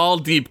 That's all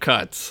deep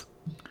cuts.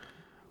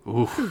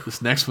 Ooh,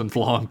 this next one's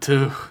long,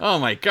 too. Oh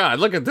my God,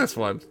 look at this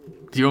one.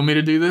 Do you want me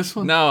to do this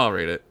one? No, I'll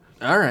read it.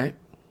 All right.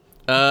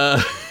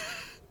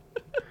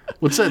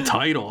 What's that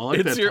title? I like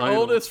it's that your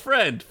title. oldest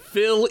friend,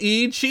 Phil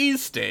E.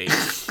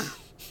 Cheesesteaks.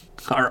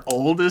 Our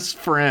oldest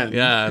friend.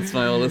 Yeah, it's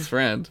my oldest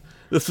friend.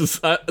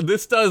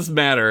 This does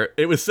matter.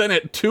 It was sent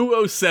at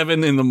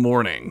 2:07 in the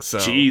morning, so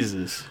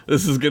Jesus.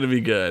 This is gonna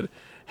be good.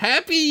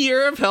 Happy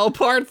Year of Hell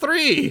Part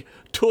 3.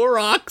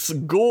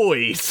 Torox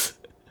Goys.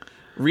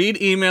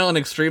 Read email and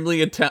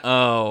extremely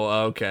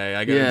Oh, okay.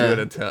 I gotta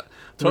do it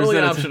totally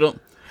optional.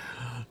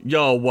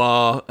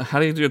 Yo, how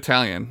do you do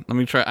Italian? Let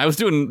me try. I was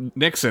doing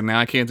Nixon. Now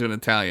I can't do an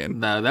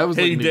Italian. No, that was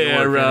hey like New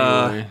there,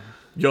 York anyway.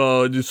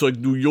 Yo, just like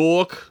New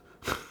York.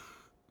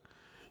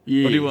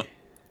 Yeah. What do you want?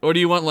 Or do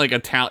you want like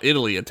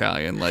Italy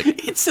Italian? Like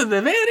it's the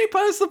very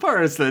first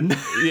person.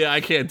 Yeah, I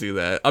can't do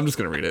that. I'm just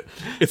gonna read it.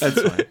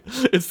 That's fine.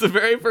 It's the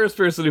very first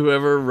person who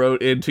ever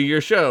wrote into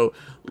your show.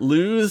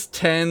 Lose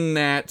 10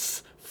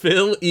 Nats.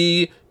 Phil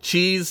E.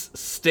 Cheese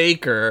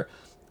Staker.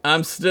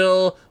 I'm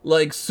still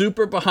like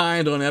super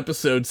behind on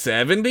episode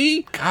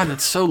 70. God,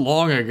 that's so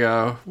long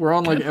ago. We're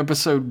on like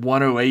episode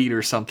 108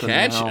 or something.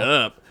 Catch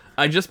up.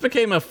 I just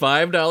became a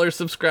 $5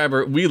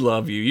 subscriber. We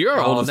love you. You're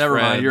our oldest never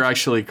friend. Mind. You're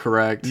actually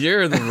correct.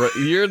 You're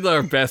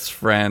our best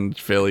friend,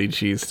 Philly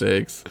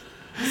Cheesesteaks.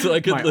 So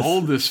I could my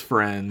oldest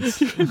friend.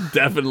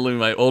 Definitely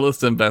my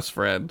oldest and best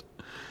friend.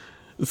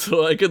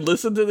 So I could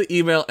listen to the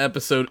email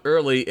episode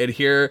early and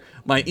hear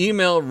my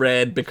email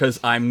read because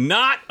I'm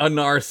not a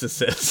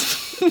narcissist.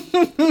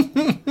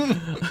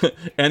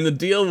 And the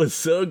deal was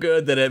so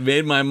good that it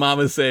made my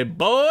mama say,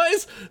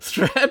 boys,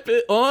 strap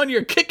it on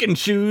your kicking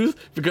shoes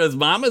because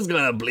mama's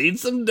gonna bleed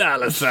some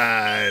dollar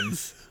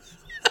signs.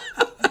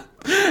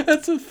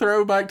 That's a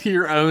throwback to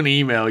your own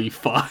email, you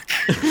fuck.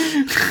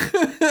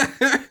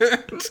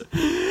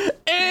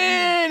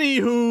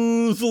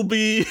 Anywho's will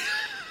be...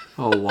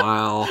 Oh,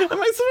 wow. Am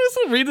I supposed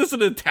to read this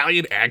in an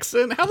Italian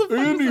accent? How the fuck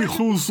Annie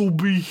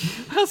Hoosleby.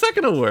 how's that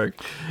gonna work?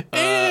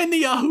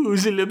 Annie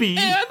Hoosleby.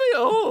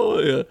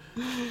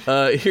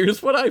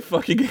 Here's what I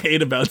fucking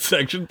hate about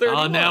Section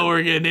 31. Oh, now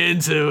we're getting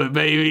into it,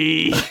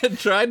 baby.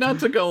 Try not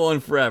to go on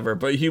forever,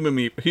 but humor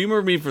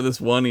me for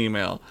this one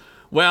email.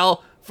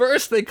 Well,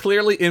 first, they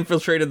clearly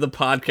infiltrated the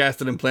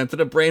podcast and implanted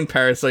a brain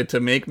parasite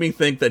to make me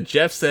think that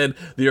Jeff said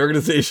the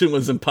organization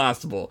was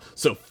impossible.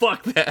 So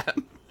fuck that.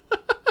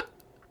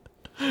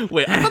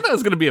 Wait, I thought that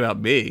was going to be about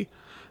me.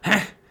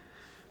 Here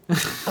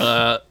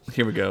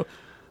we go.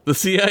 The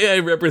CIA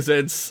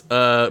represents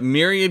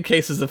myriad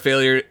cases of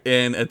failure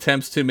in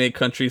attempts to make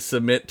countries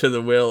submit to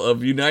the will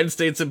of United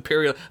States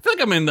imperial. I feel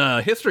like I'm in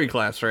history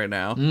class right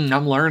now.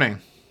 I'm learning.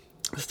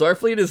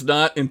 Starfleet is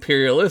not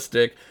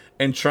imperialistic,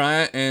 and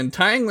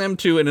tying them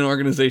to an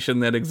organization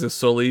that exists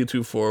solely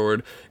to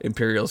forward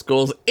imperialist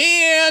goals,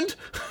 and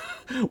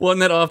one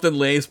that often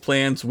lays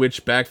plans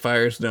which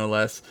backfires no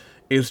less,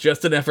 is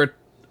just an affront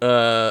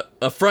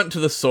to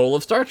the soul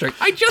of Star Trek.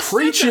 I just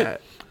said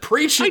that.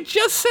 Preach it. I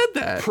just said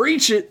that.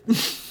 Preach it.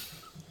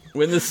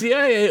 When the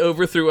CIA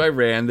overthrew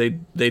Iran, they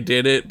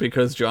did it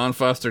because John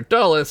Foster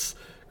Dulles,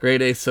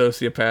 grade A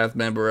sociopath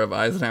member of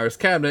Eisenhower's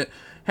cabinet,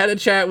 had a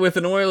chat with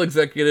an oil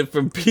executive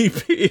from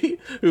BP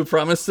who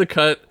promised them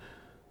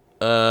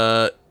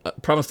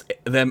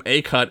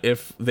a cut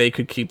if they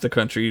could keep the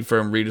country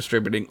from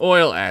redistributing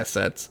oil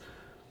assets.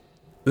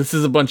 This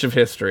is a bunch of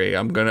history.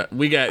 I'm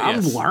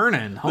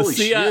learning. Holy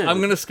shit. I'm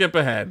gonna skip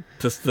ahead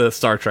to the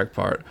Star Trek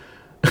part.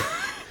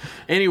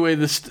 Anyway,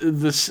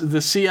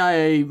 the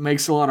CIA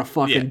makes a lot of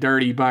fucking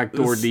dirty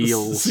backdoor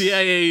deals.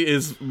 CIA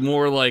is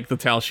more like the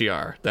Tal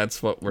Shiar.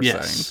 That's what we're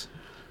saying.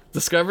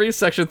 Discovery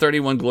Section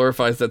 31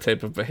 glorifies that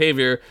type of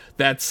behavior.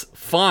 That's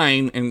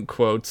fine, in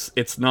quotes.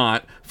 It's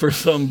not for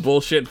some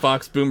bullshit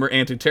Fox Boomer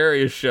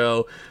anti-terrorist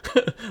show,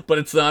 but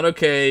it's not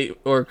okay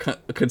or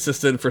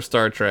consistent for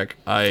Star Trek.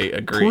 I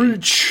agree.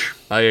 Preach.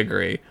 I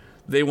agree.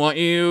 They want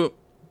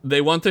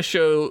to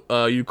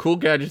show you cool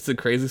gadgets and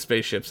crazy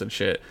spaceships and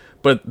shit,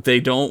 but they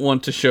don't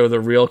want to show the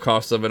real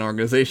cost of an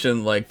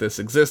organization like this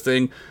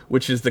existing,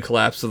 which is the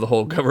collapse of the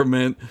whole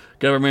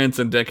governments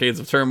and decades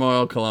of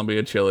turmoil,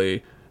 Colombia,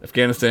 Chile,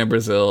 Afghanistan,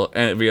 Brazil,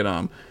 and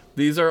Vietnam.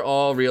 These are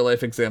all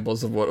real-life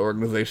examples of what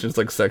organizations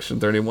like Section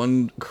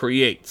 31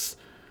 creates.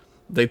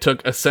 They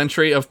took a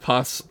century of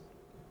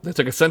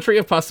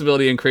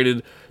possibility and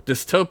created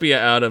dystopia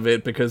out of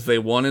it because they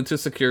wanted to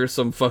secure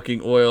some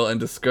fucking oil, and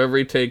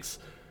Discovery takes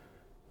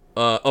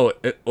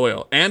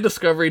oil. And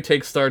Discovery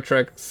takes Star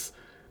Trek's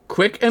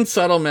quick and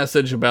subtle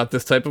message about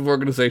this type of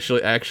organization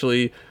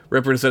actually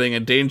representing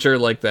a danger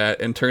like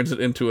that and turns it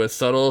into a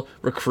subtle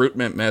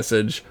recruitment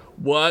message.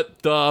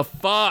 What the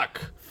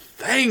fuck?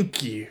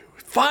 Thank you.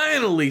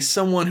 Finally,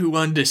 someone who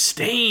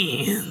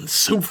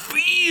understands, who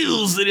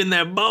feels it in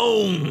their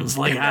bones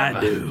like I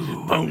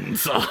do.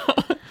 Bones.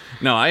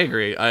 No, I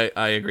agree.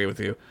 I agree with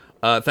you.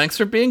 Thanks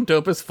for being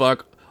dope as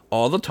fuck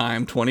all the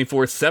time,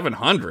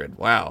 24/700.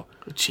 Wow.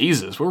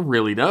 Jesus, we're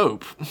really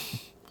dope.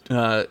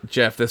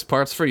 Jeff, this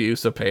part's for you,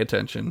 so pay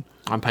attention.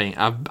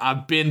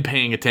 I've been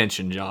paying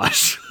attention,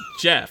 Josh.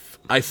 Jeff,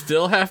 I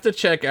still have to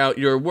check out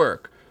your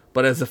work,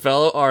 but as a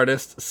fellow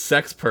artist,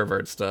 sex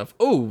pervert stuff.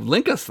 Oh,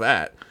 link us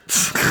that.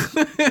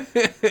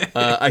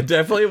 I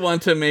definitely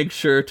want to make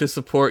sure to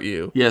support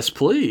you. Yes,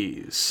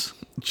 please.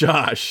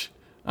 Josh,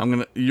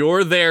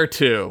 you're there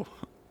too.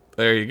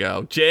 There you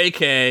go.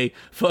 JK,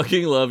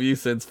 fucking love you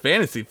since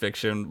fantasy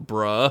fiction,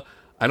 bruh.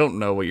 I don't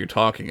know what you're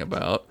talking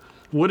about.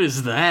 What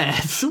is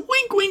that?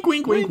 Wink, wink,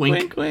 wink, wink,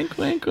 wink. Wink,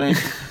 wink, wink.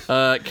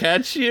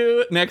 Catch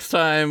you next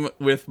time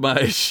with my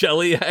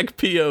Shellyak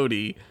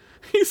peyote.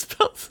 He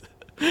spells...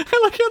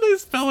 I like how they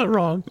spell it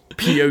wrong.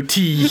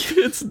 P-O-T.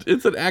 It's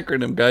an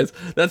acronym, guys.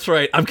 That's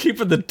right. I'm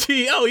keeping the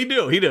T. Oh, he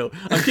knew.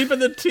 I'm keeping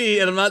the T,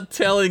 and I'm not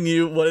telling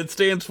you what it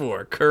stands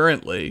for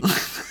currently.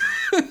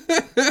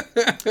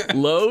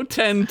 Low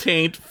 10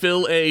 taint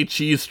Phil A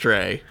cheese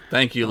tray.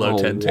 Thank you, Low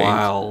 10 taint.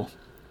 Wow.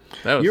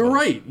 You're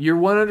right. You're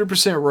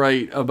 100%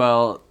 right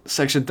about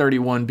Section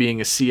 31 being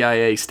a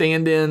CIA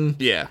stand-in.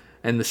 Yeah.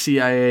 And the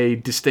CIA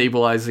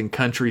destabilizing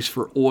countries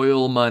for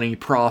oil money,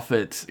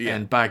 profits,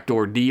 and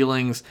backdoor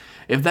dealings.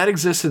 If that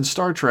exists in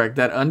Star Trek,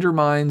 that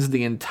undermines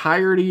the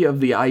entirety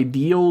of the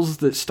ideals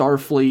that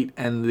Starfleet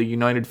and the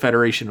United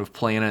Federation of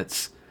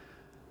Planets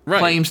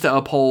claims to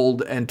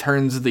uphold, and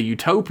turns the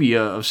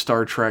utopia of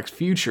Star Trek's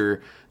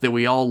future that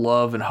we all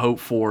love and hope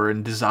for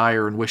and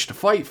desire and wish to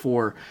fight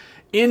for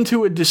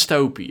into a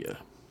dystopia.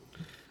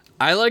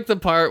 I like the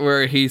part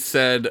where he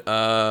said,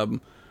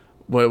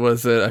 what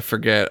was it? I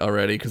forget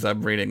already because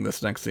I'm reading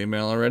this next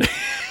email already.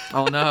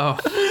 Oh, no.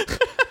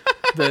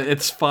 That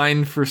it's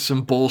fine for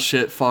some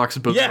bullshit Fox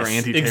Boomer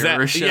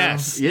anti-terrorist show.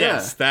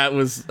 Yes. That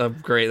was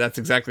great. That's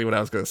exactly what I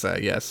was going to say.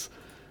 Yes.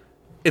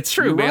 It's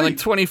true, You're man. right. Like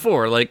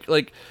 24.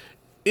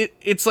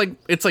 It's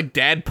like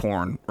dad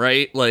porn,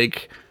 right?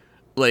 Like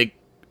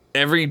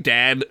every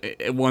dad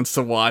wants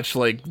to watch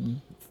like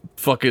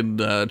fucking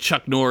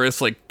Chuck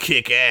Norris like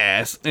kick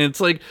ass, and it's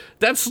like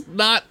that's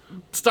not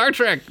Star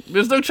Trek.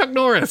 There's no Chuck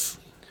Norris.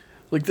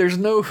 Like, there's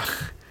no...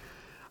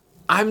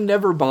 I'm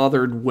never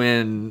bothered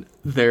when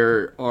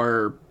there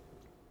are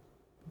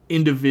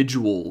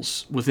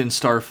individuals within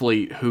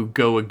Starfleet who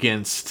go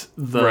against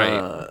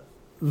the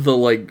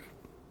like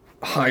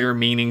higher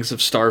meanings of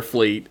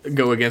Starfleet,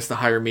 go against the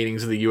higher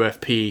meanings of the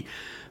UFP,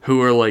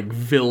 who are like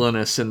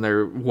villainous in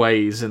their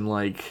ways and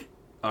like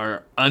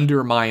are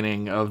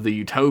undermining of the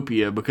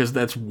Utopia, because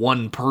that's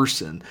one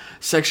person.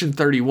 Section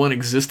 31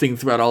 existing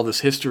throughout all this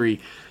history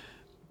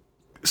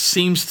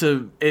seems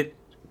to... it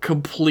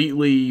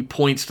completely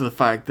points to the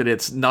fact that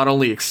it's not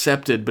only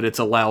accepted, but it's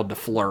allowed to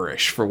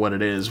flourish for what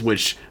it is,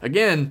 which,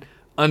 again,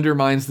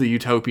 undermines the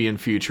utopian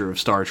future of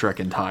Star Trek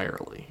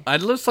entirely.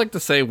 I'd just like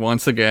to say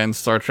once again,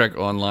 Star Trek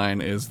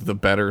Online is the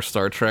better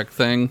Star Trek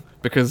thing,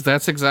 because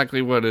that's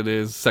exactly what it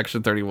is.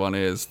 Section 31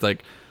 is.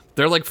 Like,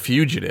 they're like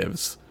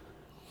fugitives.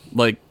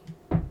 Like,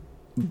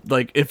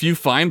 if you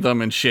find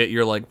them and shit,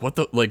 you're like, what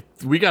the... Like,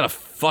 we gotta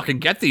fucking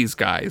get these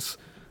guys.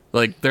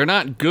 Like, they're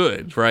not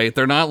good, right?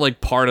 They're not, like,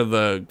 part of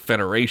the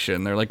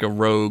Federation. They're like a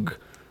rogue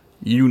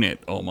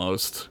unit,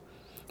 almost.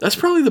 That's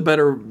probably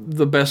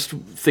the best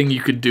thing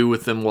you could do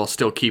with them while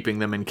still keeping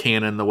them in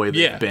canon the way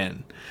they've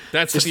been.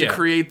 That's just to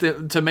create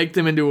them, to make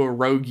them into a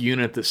rogue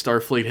unit that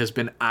Starfleet has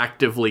been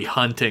actively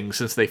hunting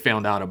since they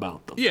found out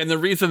about them. Yeah, and the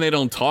reason they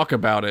don't talk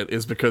about it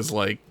is because,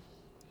 like,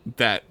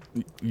 that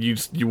you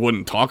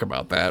wouldn't talk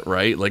about that,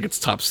 right? Like, it's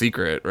top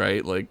secret,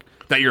 right? Like,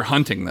 that you're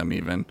hunting them,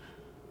 even.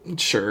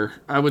 Sure.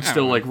 I would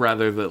still like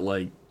rather that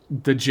like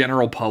the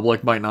general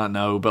public might not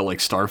know, but like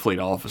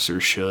Starfleet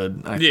officers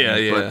should. I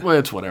think. But well,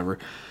 it's whatever.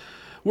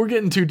 We're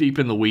getting too deep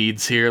in the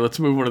weeds here. Let's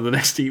move on to the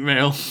next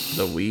email.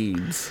 The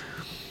weeds.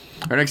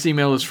 Our next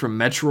email is from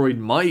Metroid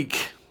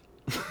Mike.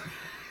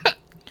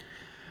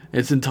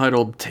 It's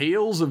entitled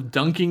Tales of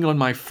Dunking on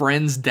My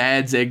Friend's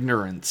Dad's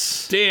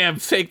Ignorance. Damn,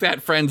 take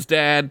that, friend's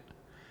dad.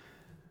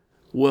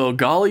 Well,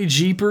 golly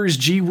jeepers,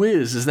 gee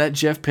whiz, is that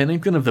Jeff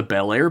Pennington of the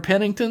Bel Air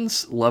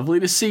Penningtons? Lovely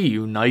to see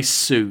you, nice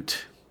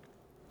suit.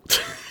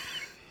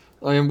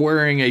 I am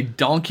wearing a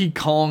Donkey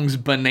Kong's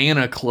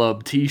Banana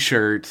Club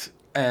t-shirt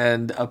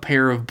and a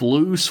pair of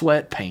blue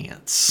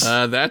sweatpants.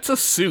 That's a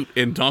suit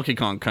in Donkey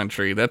Kong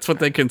country. That's what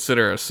they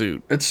consider a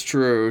suit. It's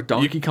true.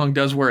 Donkey Kong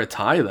does wear a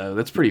tie, though.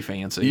 That's pretty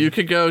fancy. You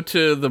could go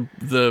to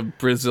the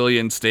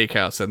Brazilian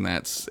steakhouse in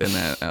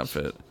that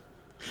outfit.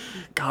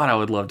 God, I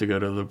would love to go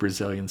to the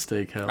Brazilian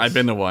steakhouse. I've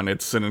been to one.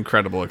 It's an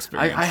incredible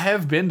experience. I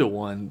have been to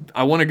one.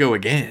 I want to go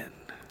again.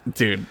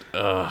 Dude,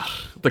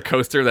 the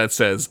coaster that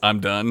says,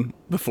 I'm done,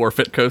 the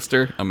forfeit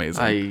coaster,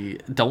 amazing. I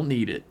don't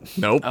need it.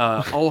 Nope.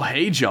 Oh,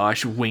 hey,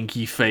 Josh,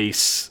 winky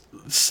face,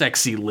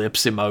 sexy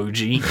lips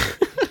emoji.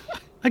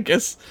 I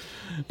guess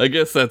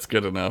that's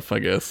good enough, I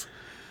guess.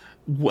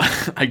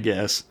 I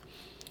guess.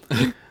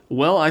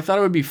 Well, I thought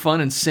it would be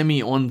fun and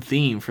semi-on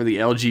theme for the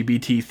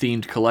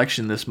LGBT-themed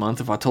collection this month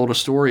if I told a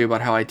story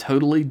about how I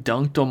totally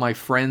dunked on my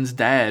friend's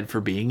dad for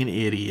being an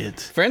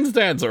idiot. Friends'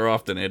 dads are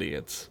often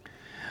idiots.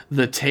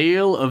 The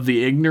Tale of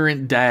the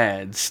Ignorant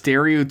Dad,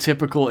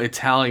 stereotypical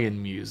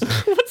Italian music.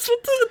 What's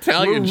with the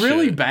Italian shit? We're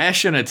really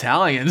bashing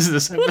Italians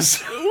this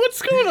episode.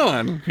 What's going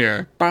on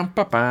here?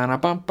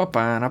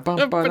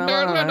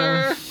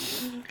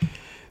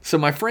 So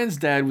my friend's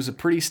dad was a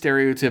pretty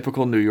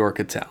stereotypical New York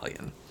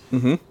Italian.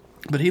 Mm-hmm.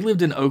 But he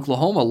lived in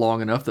Oklahoma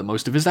long enough that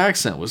most of his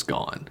accent was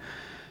gone.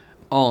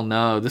 Oh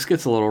no, this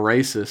gets a little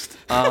racist.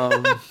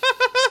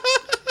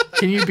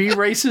 Can you be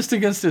racist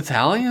against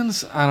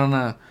Italians? I don't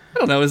know.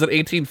 Is it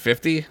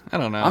 1850? I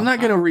don't know. I'm not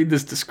going to read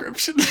this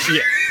description.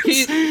 Yeah,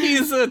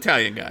 he's an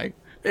Italian guy.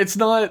 It's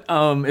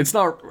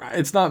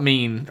not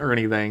mean or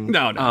anything.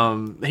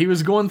 No. He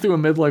was going through a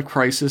midlife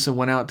crisis and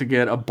went out to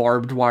get a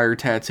barbed wire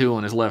tattoo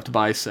on his left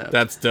bicep.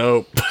 That's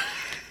dope.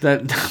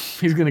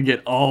 He's going to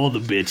get all the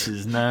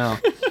bitches now.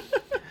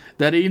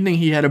 That evening,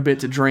 he had a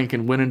bit to drink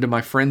and went into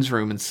my friend's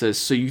room and says,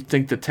 "So you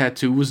think the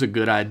tattoo was a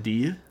good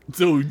idea?"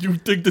 So you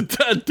think the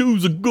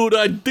tattoo's a good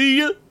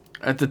idea?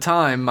 At the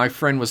time, my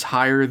friend was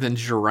higher than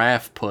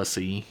giraffe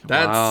pussy.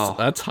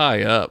 That's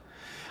high up.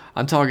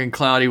 I'm talking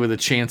cloudy with a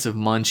chance of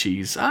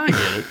munchies. I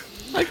get it.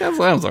 Like, that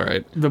sounds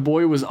alright. The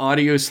boy was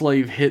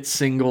Audioslave hit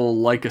single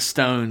Like a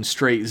Stone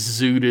straight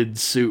zooted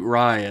suit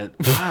riot.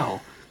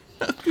 Wow.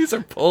 These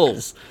are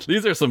pulls.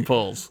 These are some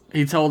pulls.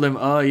 He told him,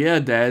 "Oh yeah,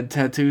 Dad,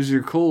 tattoos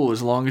are cool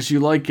as long as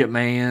you like it,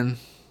 man."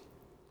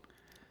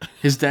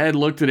 His dad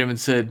looked at him and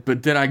said,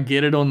 "But did I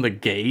get it on the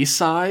gay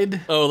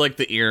side?" Oh, like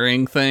the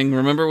earring thing?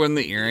 Remember when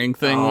the earring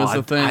thing was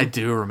a thing? I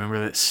do remember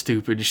that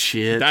stupid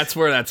shit. That's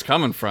where that's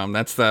coming from.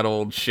 That's that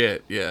old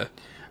shit, yeah.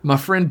 My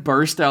friend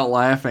burst out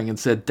laughing and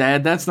said,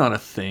 "Dad, that's not a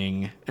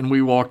thing." And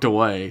we walked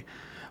away.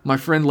 My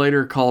friend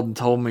later called and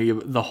told me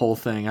the whole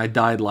thing. I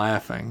died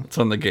laughing. It's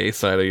on the gay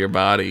side of your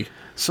body.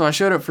 So I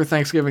showed up for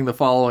Thanksgiving the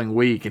following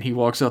week, and he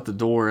walks out the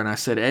door, and I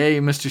said, "Hey,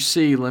 Mr.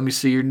 C, let me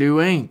see your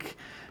new ink."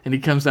 And he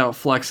comes out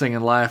flexing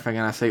and laughing,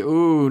 and I say,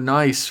 "Ooh,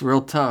 nice,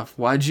 real tough.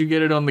 Why'd you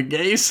get it on the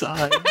gay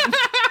side?"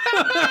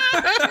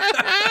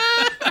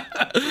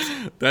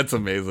 That's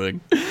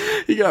amazing.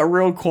 He got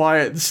real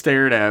quiet and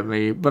stared at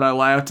me, but I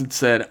laughed and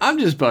said, I'm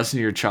just busting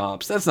your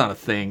chops. That's not a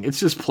thing. It's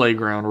just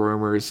playground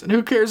rumors. And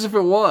who cares if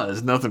it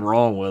was? Nothing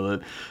wrong with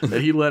it. And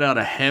he let out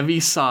a heavy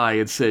sigh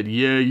and said,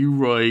 yeah, you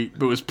right,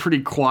 but was pretty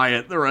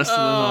quiet the rest of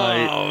the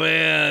night. Oh,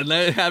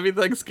 man. Happy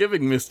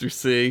Thanksgiving, Mr.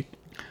 C.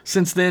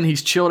 Since then,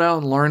 he's chilled out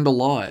and learned a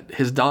lot.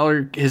 His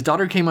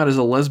daughter came out as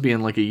a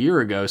lesbian like a year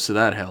ago, so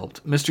that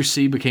helped. Mr.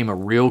 C became a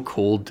real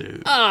cool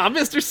dude.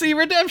 Mr. C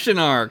redemption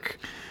arc.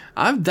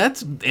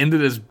 That's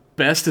ended as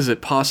best as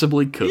it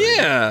possibly could.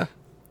 Yeah.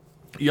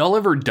 Y'all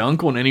ever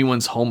dunk on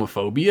anyone's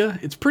homophobia?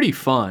 It's pretty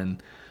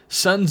fun.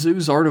 Sun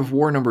Tzu's Art of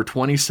War number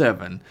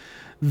 27.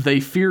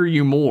 They fear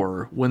you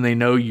more when they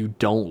know you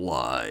don't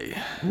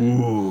lie.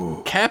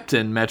 Ooh.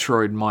 Captain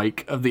Metroid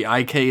Mike of the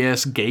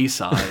IKS gay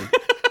side.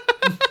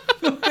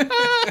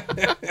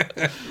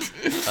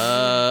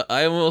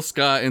 I almost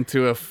got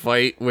into a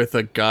fight with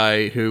a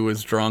guy who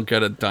was drunk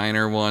at a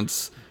diner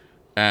once.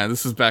 And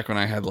this is back when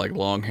I had like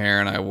long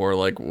hair and I wore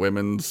like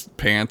women's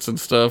pants and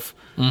stuff.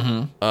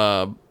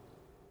 Mm-hmm.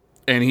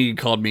 And he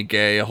called me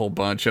gay a whole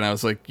bunch, and I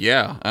was like,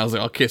 yeah. I was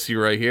like, I'll kiss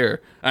you right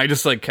here. I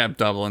just like kept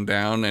doubling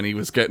down, and he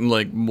was getting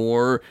like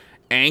more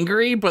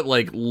angry, but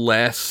like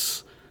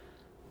less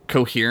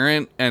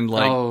coherent, and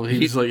like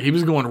he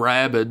was going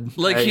rabid.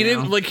 Like he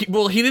didn't like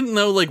he didn't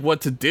know like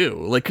what to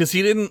do, like because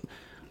he didn't.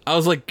 I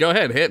was like, go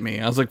ahead, hit me.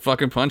 I was like,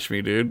 fucking punch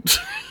me, dude.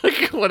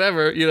 Like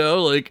whatever,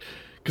 like.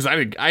 Because I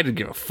didn't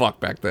give a fuck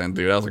back then,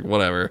 dude. I was like,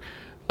 whatever.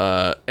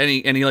 And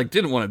he like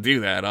didn't want to do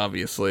that,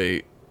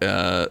 obviously.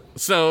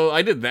 So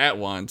I did that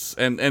once,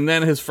 and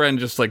then his friend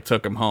just like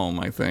took him home.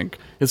 I think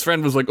his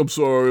friend was like, I'm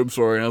sorry,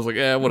 and I was like,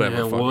 yeah, whatever,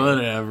 yeah, fuck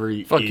whatever,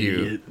 you. Fuck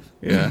idiot.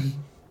 you. Yeah.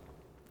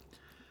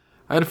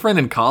 I had a friend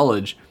in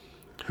college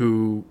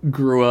who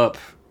grew up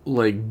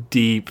like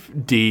deep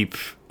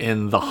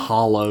in the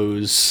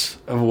hollows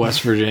of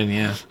West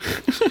Virginia.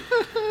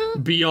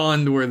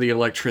 Beyond where the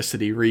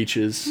electricity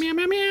reaches. Meow,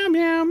 meow, meow,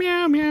 meow,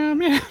 meow,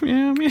 meow,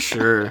 meow, meow.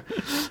 Sure.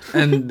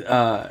 And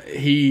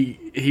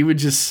he would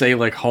just say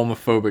like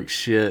homophobic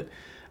shit,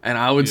 and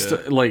I would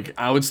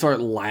I would start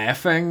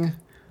laughing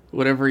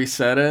whenever he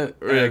said it.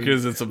 Yeah,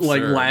 because it's absurd.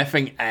 Like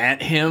laughing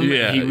at him.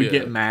 Yeah, and he would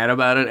get mad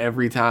about it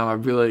every time.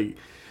 I'd be like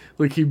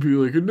he'd be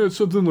like, isn't that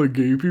something like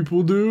gay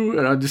people do?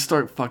 And I'd just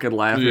start fucking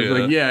laughing. Yeah.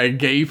 Like, yeah,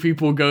 gay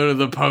people go to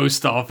the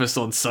post office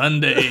on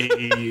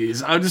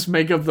Sundays. I would just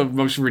make up the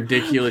most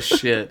ridiculous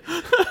shit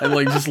and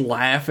like just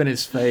laugh in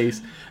his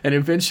face. And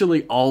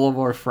eventually all of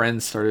our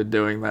friends started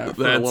doing that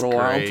for a little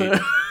while too.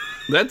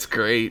 That's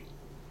great.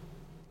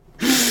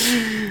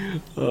 He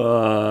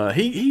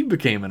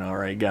became an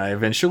alright guy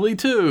eventually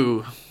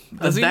too.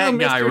 That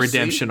guy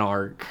redemption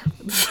arc.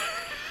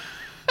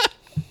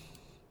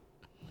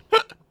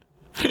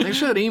 Thanks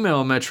for that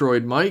email,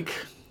 Metroid Mike.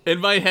 In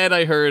my head,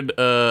 I heard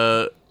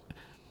the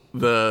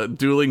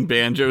dueling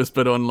banjos,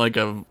 but on like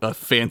a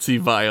fancy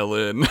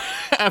violin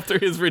after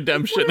his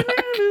redemption arc.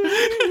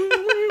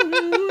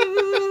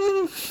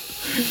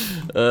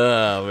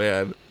 Oh,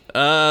 man.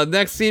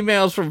 Next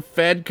email's from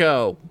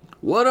Fedco.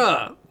 What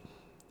up?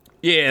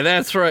 Yeah,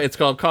 that's right. It's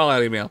called Call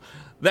Out Email.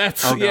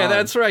 That's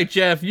right,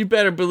 Jeff. You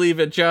better believe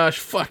it, Josh.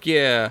 Fuck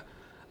yeah.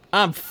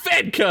 I'm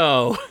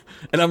Fedco.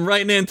 And I'm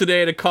writing in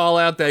today to call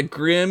out that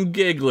grim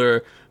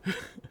giggler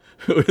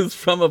who is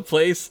from a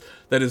place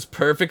that is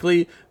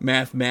perfectly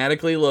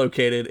mathematically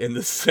located in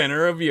the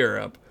center of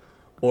Europe.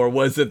 Or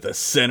was it the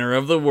center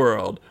of the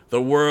world?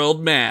 The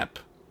world map,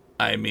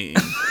 I mean.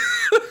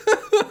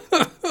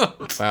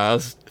 Wow,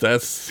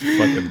 that's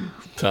fucking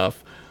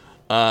tough.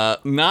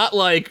 Not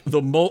like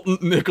the molten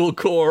nickel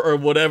core or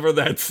whatever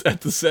that's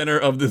at the center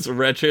of this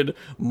wretched,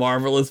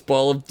 marvelous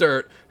ball of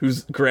dirt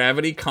whose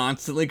gravity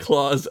constantly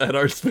claws at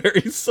our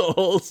very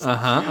souls,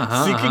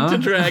 seeking to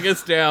drag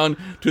us down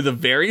to the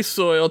very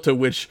soil to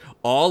which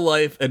all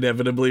life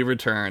inevitably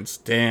returns.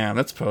 Damn,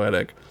 that's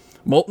poetic.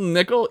 Molten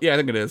nickel? Yeah, I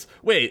think it is.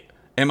 Wait,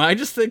 am I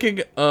just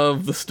thinking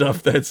of the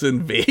stuff that's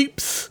in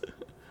vapes?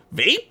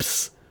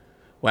 Vapes?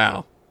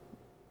 Wow.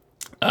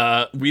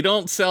 We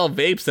don't sell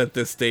vapes at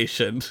this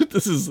station.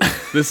 This is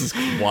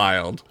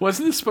wild.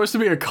 Wasn't this supposed to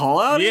be a call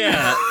out?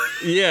 Yeah,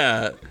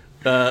 yeah.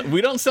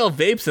 We don't sell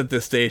vapes at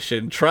this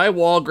station. Try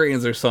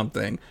Walgreens or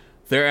something.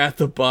 They're at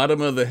the bottom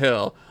of the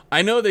hill.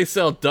 I know they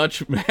sell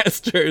Dutch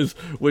Masters,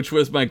 which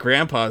was my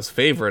grandpa's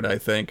favorite, I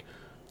think.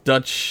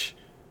 Dutch.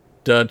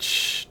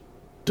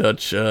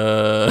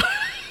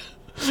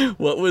 What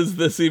was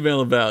this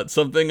email about?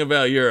 Something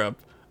about Europe.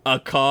 A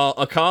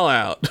call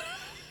out.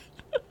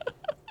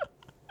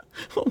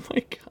 Oh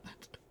my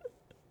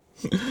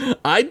god.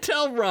 I'd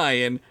tell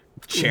Ryan,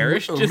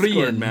 cherished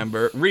Discord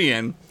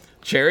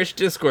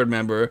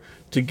member,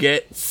 to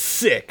get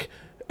sick,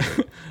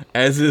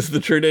 as is the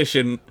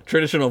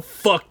traditional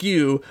fuck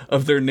you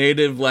of their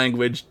native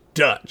language,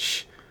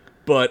 Dutch.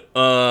 But,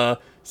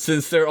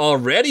 since they're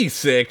already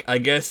sick, I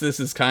guess this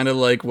is kind of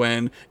like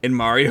when, in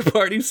Mario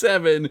Party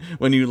 7,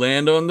 when you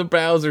land on the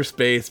Bowser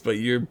space, but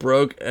you're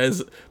broke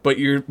as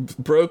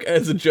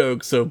a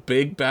joke, so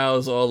Big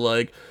Bow's all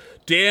like,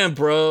 damn,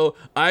 bro,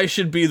 I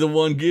should be the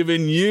one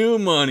giving you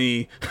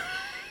money.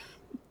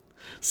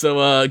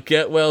 So,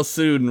 get well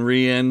soon,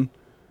 Rian.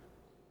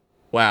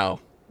 Wow.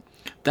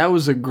 That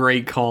was a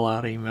great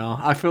call-out email.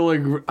 I feel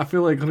like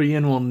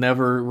Rian will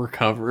never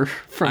recover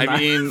from that. I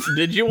mean,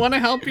 did you want to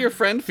help your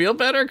friend feel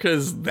better?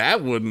 Because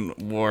that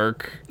wouldn't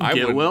work.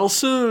 Get well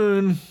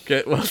soon.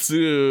 Get well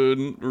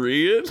soon,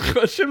 Rian?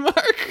 Question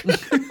mark.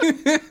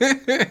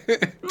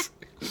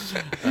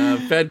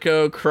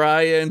 Fedco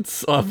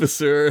Cryance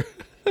officer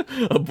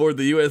aboard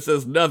the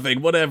USS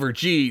Nothing. Whatever.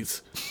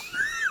 Jeez.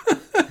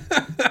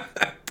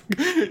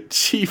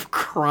 Chief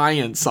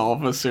Cryance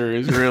officer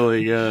is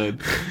really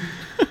good.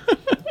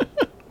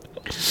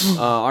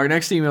 Our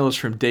next email is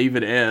from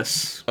David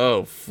S.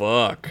 Oh,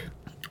 fuck.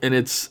 And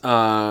it's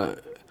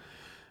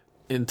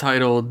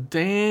entitled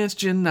Dance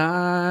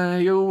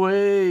Janai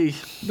Away.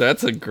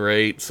 That's a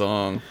great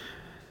song.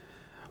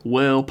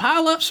 Well,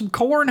 pile up some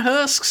corn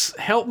husks,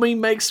 help me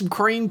make some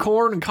cream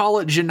corn, and call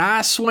it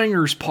Janai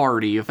Swingers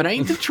Party if it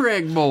ain't the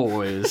Trek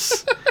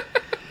Boys.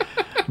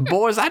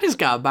 Boys, I just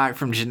got back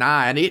from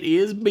Janai, and it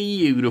is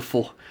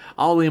beautiful.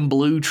 All them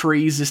blue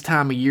trees this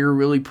time of year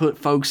really put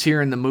folks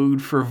here in the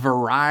mood for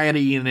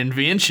variety and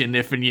invention,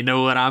 if you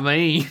know what I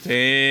mean.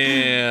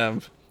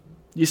 Damn.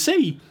 You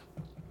see,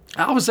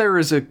 I was there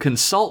as a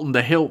consultant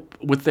to help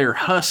with their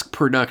husk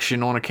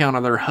production on account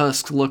of their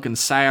husks looking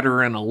sadder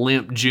than a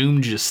limp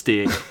Junja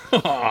stick.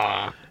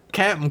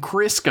 Captain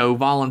Crisco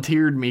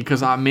volunteered me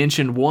because I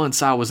mentioned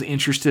once I was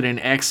interested in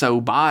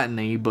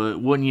exobotany,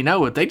 but wouldn't you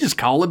know it, they just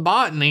call it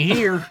botany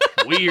here.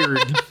 Weird.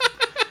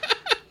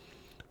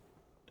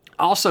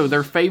 Also,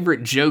 their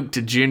favorite joke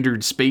to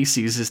gendered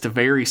species is to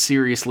very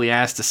seriously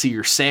ask to see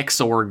your sex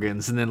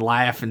organs and then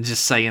laugh and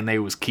just saying they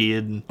was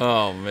kidding.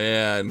 Oh,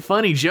 man.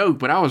 Funny joke,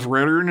 but I was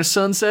redder than a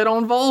sunset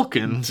on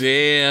Vulcan.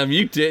 Damn,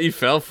 you did. You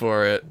fell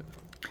for it.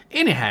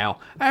 Anyhow,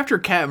 after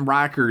Captain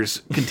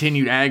Riker's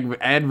continued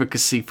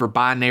advocacy for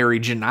binary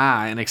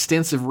Janai and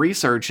extensive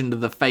research into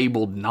the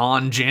fabled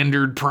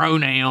non-gendered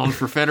pronoun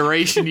for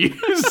Federation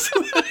use,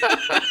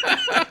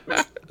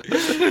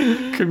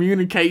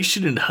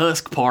 communication and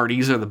husk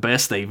parties are the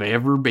best they've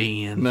ever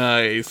been.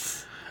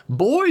 Nice.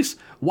 Boys,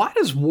 why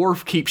does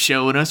Worf keep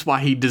showing us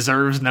why he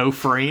deserves no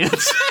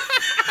friends?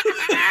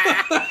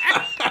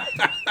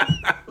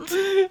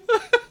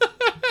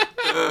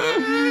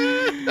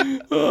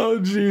 Oh,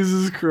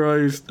 Jesus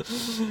Christ.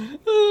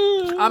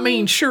 I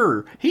mean,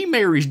 sure, he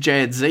marries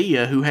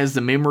Jadzia, who has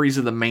the memories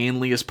of the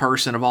manliest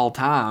person of all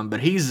time, but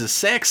he's a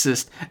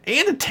sexist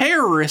and a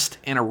terrorist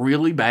and a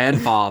really bad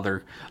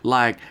father.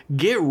 Like,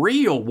 get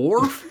real,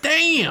 Worf.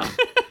 Damn.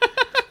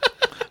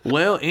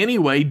 Well,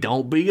 anyway,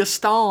 don't be a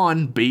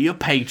Ston, be a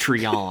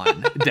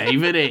Patreon.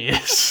 David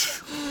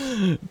S.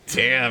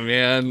 Damn,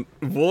 man.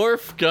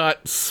 Worf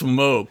got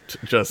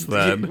smoked just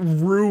then.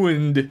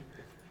 Ruined.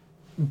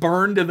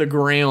 Burned to the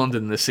ground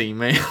in this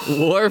email.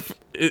 Worf,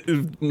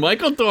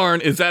 Michael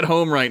Dorn is at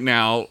home right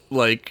now,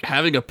 like,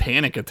 having a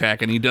panic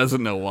attack, and he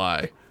doesn't know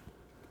why.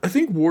 I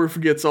think Worf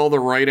gets all the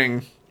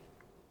writing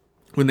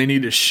when they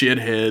need a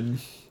shithead.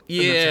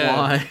 Yeah, that's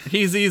why.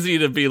 He's easy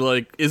to be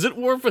like, is it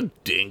Worf a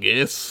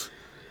dingus?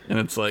 And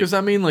it's like... Because,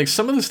 I mean, like,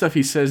 some of the stuff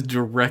he says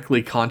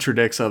directly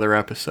contradicts other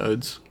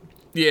episodes.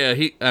 Yeah,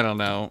 I don't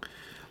know.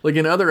 Like,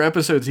 in other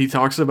episodes, he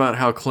talks about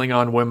how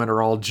Klingon women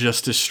are all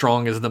just as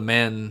strong as the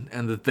men,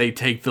 and that they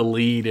take the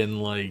lead in,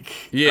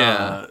 like,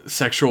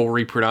 sexual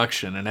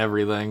reproduction and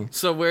everything.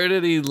 So where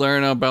did he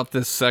learn about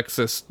this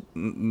sexist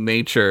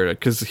nature?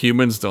 Because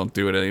humans don't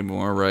do it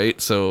anymore,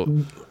 right?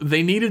 So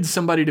they needed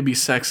somebody to be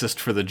sexist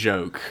for the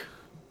joke.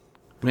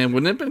 Man,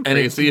 wouldn't it have been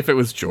crazy if it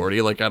was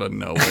Geordi, like, out of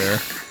nowhere?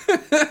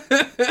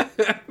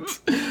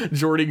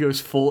 Geordi goes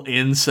full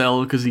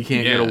incel because he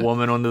can't get a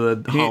woman onto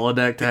the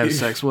holodeck to have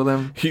sex with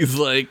him. He's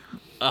like,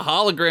 a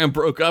hologram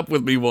broke up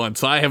with me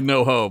once. I have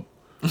no hope.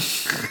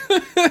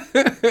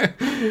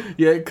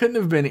 Yeah, it couldn't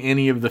have been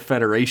any of the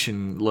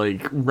Federation,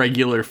 like,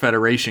 regular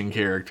Federation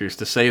characters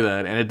to say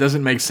that, and it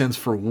doesn't make sense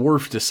for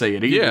Worf to say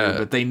it either,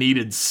 but they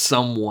needed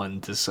someone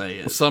to say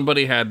it.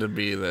 Somebody had to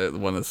be the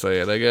one to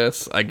say it, I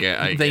guess. I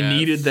guess. They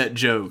needed that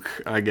joke,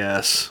 I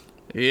guess.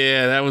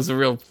 Yeah, that was a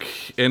real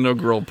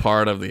integral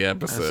part of the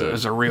episode. It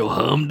was a real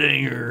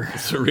humdinger.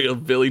 It's a real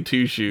Billy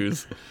Two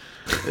Shoes.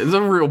 It's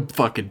a real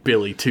fucking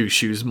Billy Two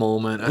Shoes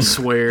moment, I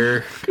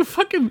swear.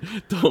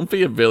 Fucking don't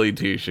be a Billy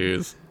Two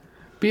Shoes.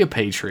 Be a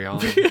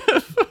Patreon.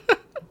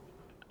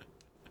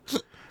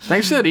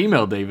 Thanks for that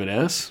email, David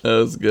S. That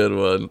was a good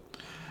one.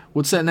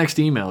 What's that next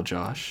email,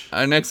 Josh?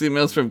 Our next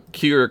email is from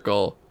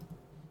Curicle.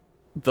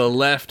 The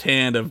Left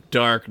Hand of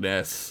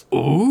Darkness.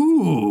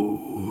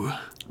 Ooh.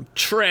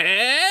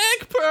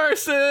 Trek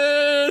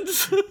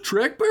persons!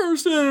 Trek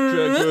persons!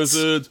 Trek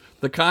persons!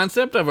 The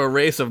concept of a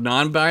race of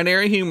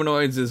non-binary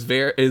humanoids is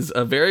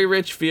a very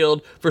rich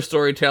field for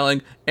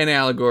storytelling and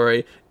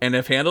allegory, and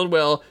if handled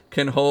well,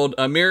 can hold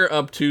a mirror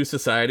up to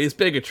society's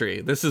bigotry.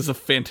 This is a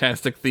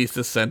fantastic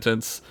thesis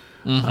sentence.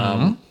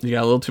 Mm-hmm. You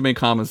got a little too many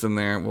commas in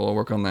there. We'll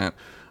work on that.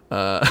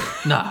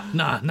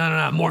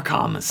 No, more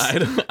commas.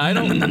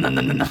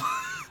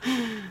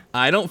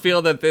 I don't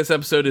feel that this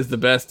episode is the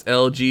best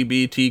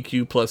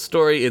LGBTQ plus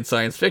story in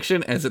science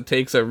fiction, as it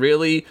takes a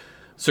really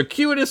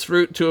circuitous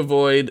route to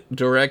avoid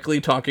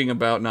directly talking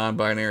about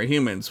non-binary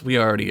humans. We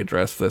already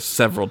addressed this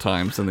several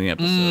times in the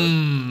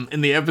episode.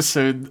 In the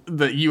episode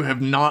that you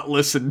have not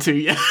listened to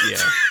yet.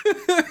 Yeah.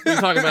 We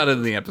talk about it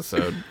in the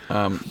episode.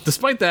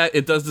 Despite that,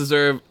 it does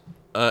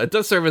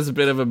serve as a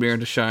bit of a mirror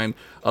to shine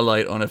a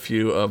light on a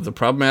few of the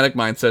problematic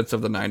mindsets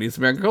of the 90s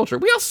American culture.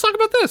 We also talk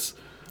about this.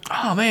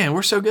 Oh, man,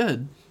 we're so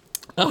good.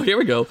 Oh, here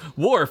we go.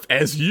 Worf,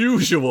 as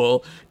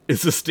usual,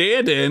 is a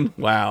stand-in,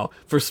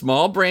 for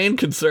small-brained,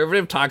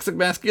 conservative, toxic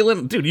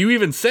masculinity. Dude, you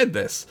even said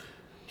this.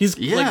 He's,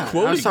 quoting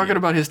I was talking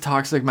about his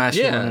toxic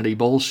masculinity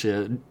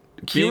bullshit.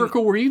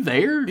 Curicle, were you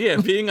there? Yeah,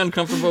 being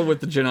uncomfortable with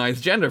the Jedi's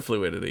gender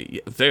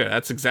fluidity.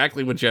 That's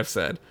exactly what Jeff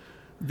said.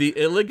 The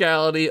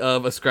illegality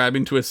of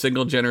ascribing to a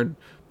single gender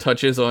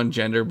touches on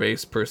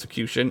gender-based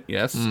persecution.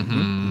 Yes.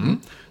 Mm-hmm.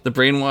 The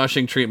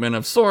brainwashing treatment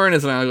of Soren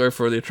is an allegory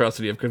for the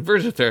atrocity of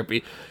conversion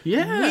therapy.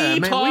 Yeah,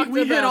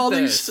 we hit all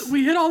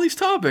these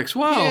topics.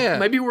 Wow. Yeah.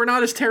 Maybe we're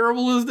not as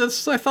terrible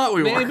as I thought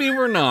we were. Maybe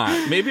we're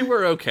not. Maybe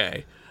we're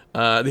okay.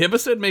 The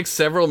episode makes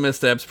several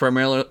missteps,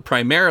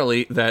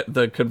 primarily that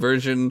the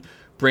conversion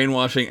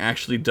brainwashing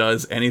actually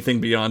does anything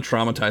beyond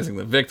traumatizing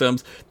the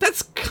victims.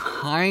 That's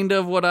kind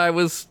of what I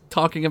was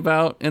talking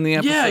about in the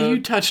episode. Yeah, you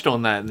touched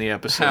on that in the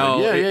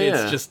episode.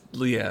 It's just,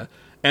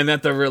 and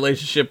that the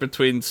relationship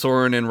between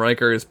Soren and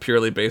Riker is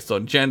purely based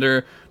on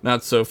gender.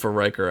 Not so for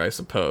Riker, I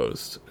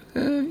suppose.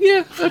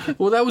 Okay.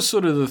 Well, that was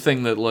sort of the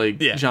thing that,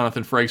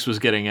 Jonathan Frakes was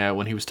getting at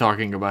when he was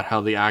talking about how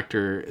the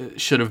actor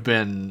should have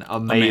been a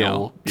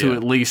male. To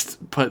at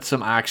least put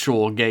some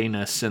actual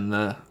gayness in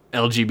the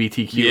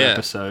LGBTQ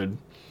episode.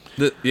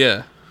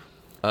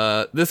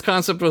 This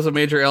concept was a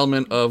major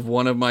element of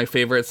one of my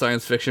favorite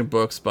science fiction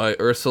books by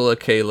Ursula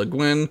K. Le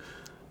Guin,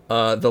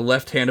 The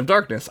Left Hand of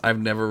Darkness. I've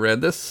never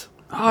read this.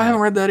 Oh, I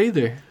haven't read that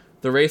either.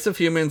 The race of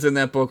humans in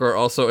that book are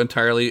also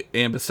entirely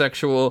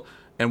ambisexual,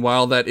 and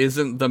while that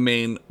isn't the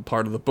main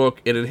part of the book,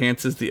 it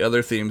enhances the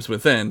other themes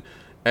within.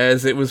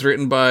 As it was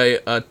written by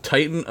a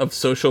titan of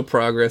social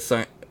progress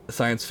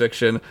science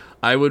fiction,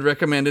 I would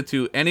recommend it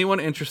to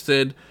anyone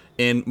interested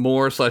in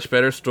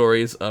more/better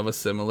stories of a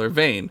similar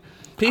vein.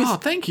 Peace. Oh,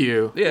 thank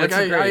you. Yeah,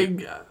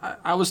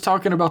 I was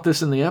talking about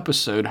this in the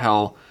episode,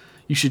 how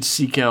you should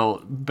seek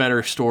out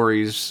better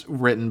stories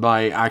written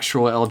by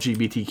actual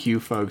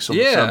LGBTQ folks on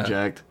the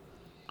subject.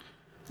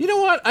 You know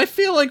what? I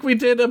feel like we're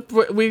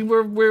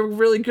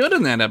really good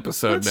in that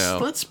episode now.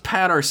 Let's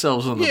pat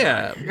ourselves on the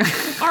back.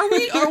 Are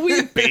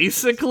we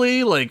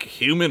basically like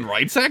human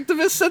rights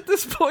activists at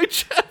this point,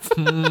 Jeff?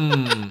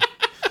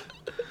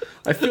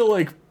 I feel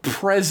like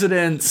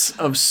presidents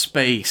of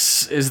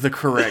space is the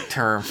correct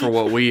term for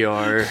what we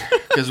are,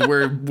 because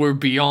we're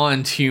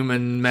beyond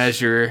human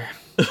measure.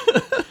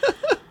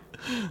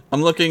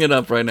 I'm looking it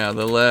up right now.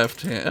 The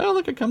left hand. Oh,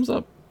 look, it comes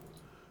up.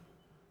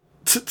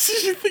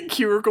 Did you think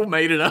Curicle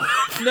made it up?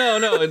 No.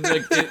 It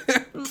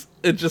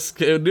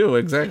knew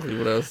exactly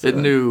what I was saying.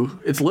 It knew.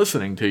 It's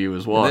listening to you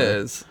as well. It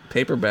is.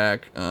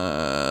 Paperback. Do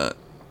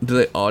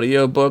they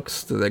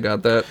audiobooks? Do they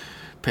got that?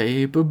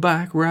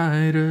 Paperback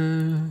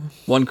writer.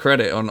 1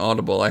 credit on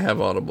Audible. I have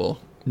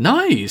Audible.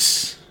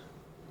 Nice.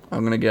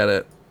 I'm gonna get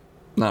it.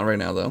 Not right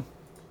now, though.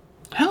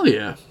 Hell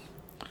yeah.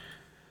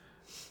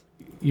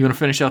 You want to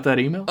finish out that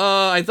email?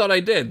 I thought I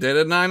did.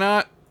 Didn't I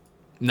not?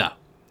 No.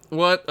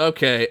 What?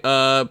 Okay.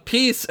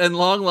 Peace and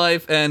long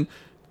life and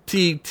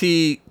Trek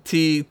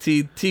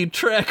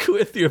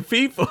with your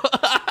people.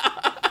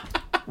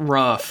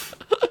 Rough.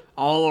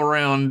 All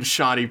around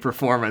shoddy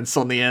performance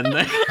on the end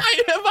there.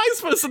 Am I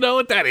supposed to know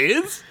what that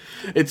is?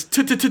 It's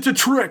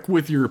Trek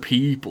with your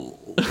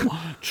people.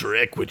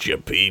 Trek with your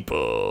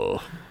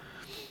people.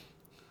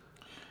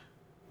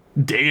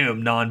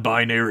 Damn,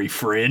 non-binary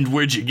friend,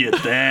 where'd you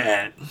get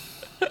that?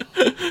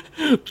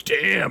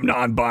 Damn,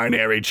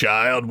 non-binary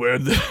child,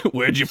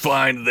 where'd you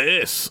find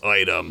this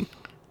item?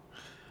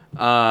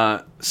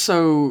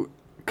 So,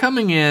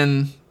 coming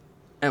in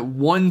at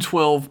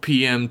 1:12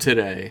 p.m.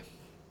 today.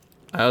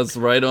 I was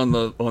right on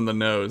the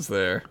nose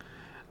there.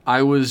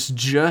 I was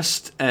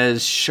just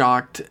as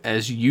shocked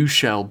as you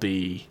shall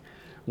be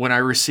when I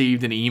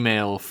received an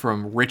email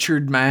from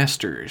Richard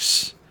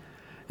Masters,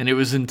 and it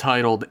was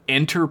entitled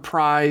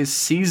Enterprise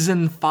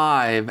Season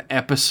 5,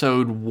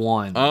 Episode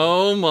 1.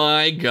 Oh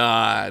my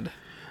god.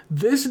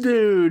 This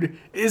dude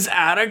is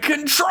out of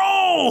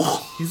control!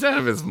 He's out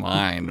of his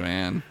mind,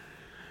 man.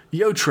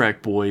 Yo,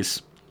 Trek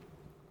boys.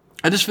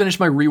 I just finished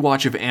my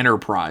rewatch of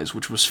Enterprise,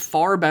 which was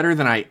far better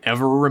than I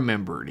ever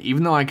remembered,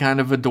 even though I kind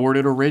of adored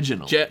it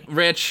originally.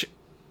 Rich,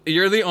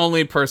 you're the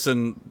only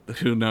person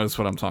who knows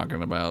what I'm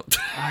talking about.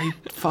 I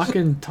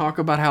fucking talk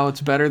about how it's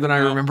better than I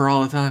remember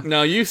all the time.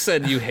 No, you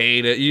said you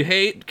hate it. You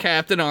hate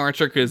Captain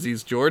Archer because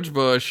he's George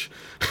Bush.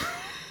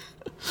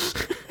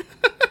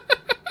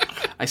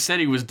 I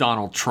said he was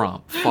Donald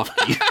Trump. Fuck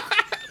you.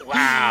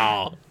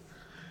 Wow.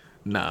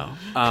 No.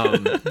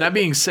 That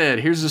being said,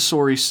 here's a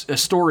story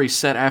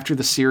set after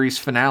the series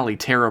finale,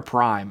 Terra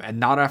Prime, and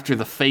not after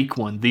the fake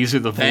one, These Are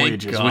the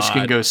Voyages, which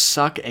can go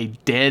suck a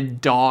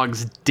dead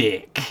dog's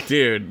dick.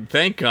 Dude,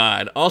 thank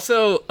God.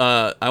 Also,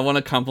 I want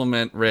to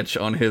compliment Rich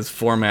on his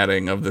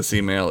formatting of this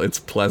email. It's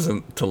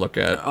pleasant to look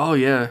at. Oh,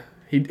 yeah.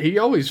 He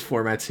always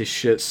formats his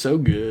shit so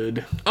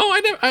good.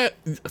 Oh,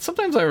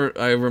 sometimes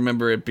I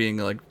remember it being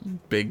like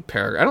big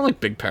paragraph. I don't like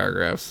big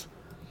paragraphs.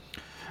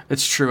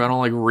 It's true. I don't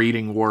like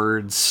reading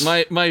words.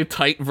 My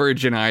tight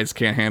virgin eyes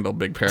can't handle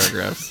big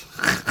paragraphs.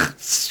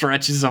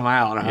 Stretches them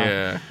out, huh?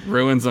 Yeah,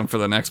 ruins them for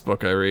the next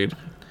book I read.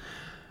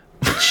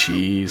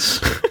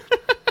 Jeez.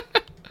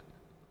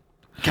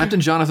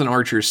 Captain Jonathan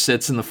Archer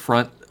sits in the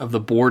front of the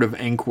Board of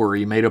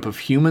Inquiry made up of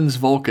humans,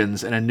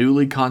 Vulcans, and a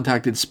newly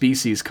contacted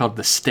species called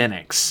the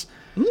Stenix.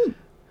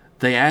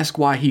 They ask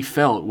why he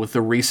felt, with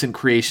the recent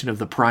creation of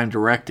the Prime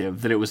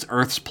Directive, that it was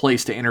Earth's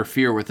place to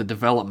interfere with the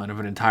development of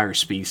an entire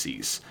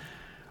species.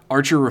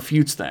 Archer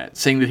refutes that,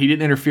 saying that he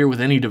didn't interfere with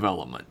any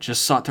development,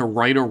 just sought to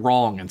right a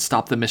wrong and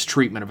stop the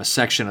mistreatment of a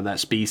section of that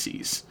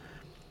species.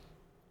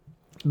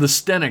 The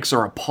Stenix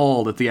are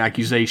appalled at the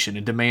accusation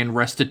and demand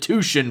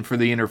restitution for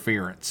the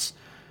interference.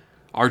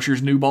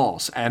 Archer's new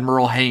boss,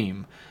 Admiral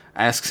Haim,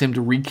 asks him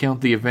to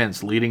recount the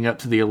events leading up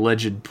to the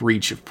alleged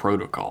breach of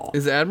protocol.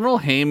 Is Admiral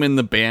Haim in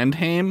the band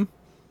Haim?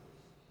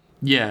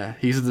 Yeah,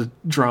 he's the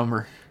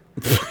drummer.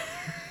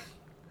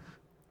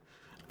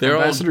 They're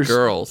all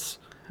girls,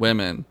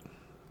 women.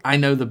 I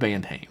know the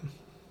band Haim.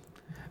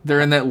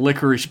 They're in that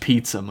Licorice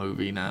Pizza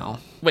movie now.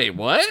 Wait,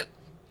 what?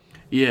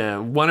 Yeah,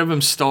 one of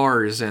them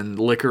stars in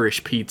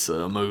Licorice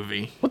Pizza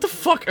movie. What the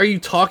fuck are you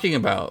talking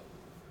about?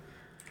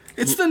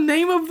 It's the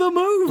name of the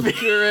movie.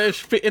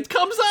 Licorice it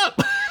comes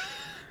up.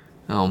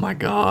 Oh my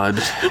god.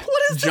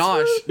 What is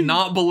Josh this movie?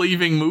 not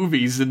believing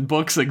movies and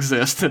books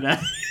exist today.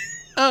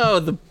 Oh,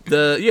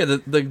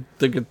 the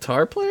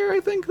guitar player, I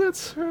think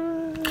that's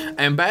right.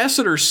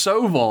 Ambassador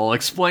Soval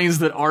explains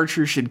that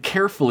Archer should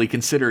carefully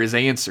consider his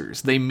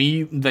answers. They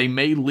may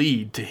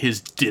lead to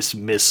his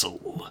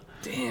dismissal.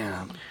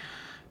 Damn.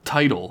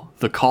 Title: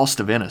 The Cost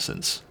of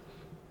Innocence.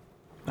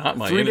 Not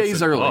my 3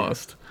 days earlier.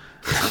 Cost.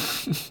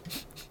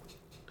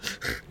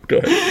 Go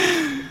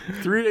ahead.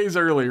 3 days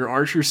earlier,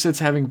 Archer sits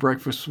having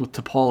breakfast with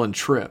T'Pol and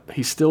Trip.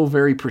 He's still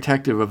very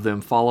protective of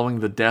them following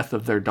the death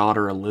of their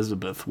daughter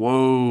Elizabeth.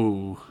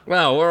 Whoa.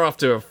 Well, we're off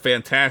to a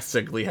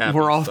fantastically happy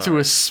We're off start. to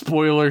a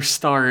spoiler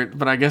start,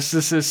 but I guess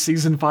this is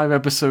Season 5,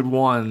 Episode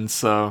 1,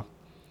 so...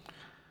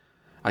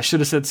 I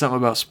should have said something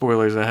about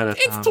spoilers ahead of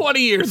time. It's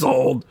 20 years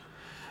old.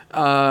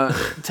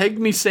 Take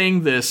me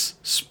saying this,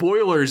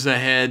 spoilers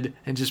ahead,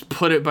 and just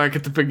put it back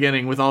at the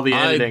beginning with all the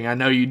editing. I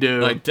know you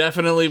do. I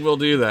definitely will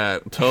do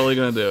that. I'm totally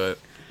gonna do it.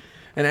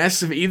 And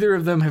asks if either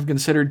of them have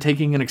considered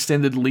taking an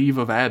extended leave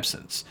of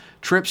absence.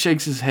 Trip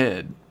shakes his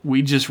head.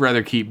 We'd just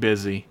rather keep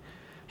busy.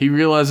 He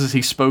realizes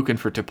he's spoken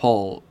for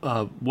T'Pol.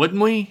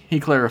 Wouldn't we? He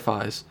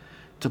clarifies.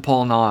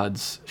 T'Pol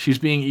nods. She's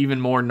being even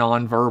more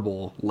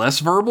non-verbal. Less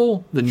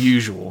verbal than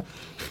usual.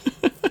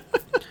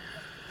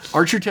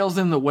 Archer tells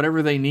them that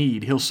whatever they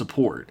need, he'll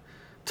support.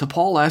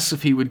 T'Pol asks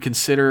if he would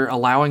consider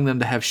allowing them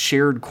to have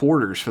shared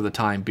quarters for the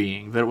time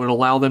being, that would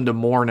allow them to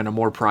mourn in a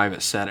more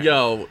private setting.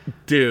 Yo,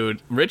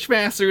 dude, Rich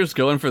Masters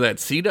going for that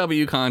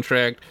CW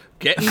contract,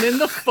 getting in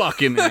the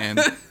fucking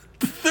end.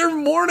 They're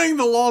mourning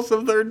the loss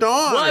of their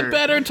daughter. What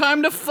better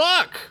time to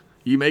fuck?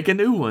 You make a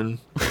new one.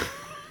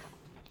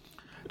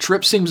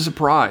 Trip seems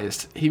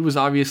surprised. He was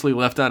obviously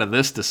left out of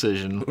this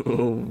decision.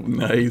 Oh,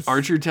 nice.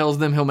 Archer tells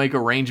them he'll make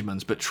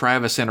arrangements, but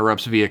Travis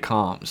interrupts via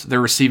comms. They're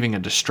receiving a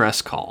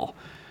distress call.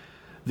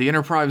 The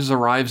Enterprise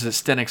arrives at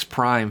Stenix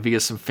Prime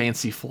via some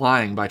fancy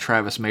flying by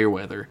Travis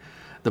Mayweather.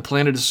 The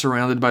planet is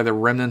surrounded by the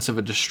remnants of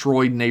a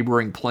destroyed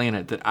neighboring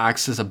planet that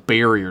acts as a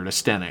barrier to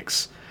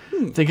Stenix.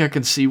 Think I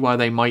can see why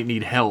they might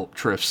need help,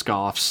 Trip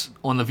scoffs.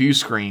 On the view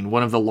screen,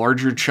 one of the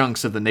larger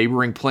chunks of the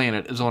neighboring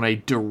planet is on a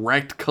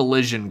direct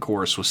collision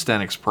course with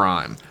Stenix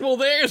Prime. Well,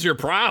 there's your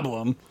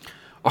problem.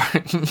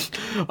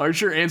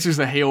 Archer answers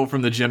the hail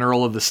from the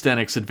general of the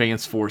Stenix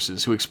Advanced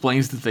Forces, who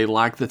explains that they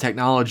lack the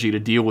technology to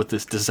deal with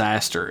this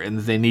disaster and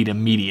that they need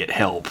immediate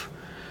help.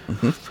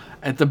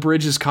 At the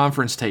bridge's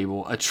conference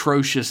table,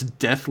 atrocious,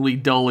 deathly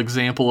dull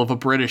example of a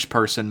British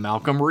person,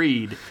 Malcolm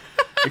Reed,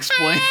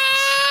 explains...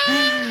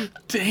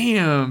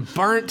 Damn,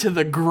 burnt to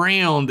the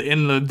ground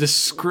in the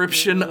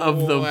description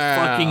of the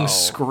fucking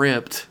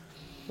script.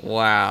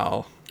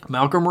 Wow.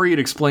 Malcolm Reed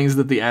explains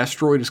that the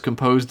asteroid is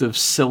composed of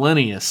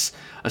selenius,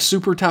 a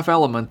super tough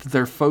element that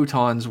their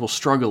photons will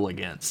struggle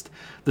against.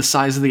 The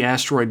size of the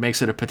asteroid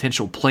makes it a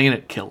potential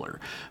planet killer,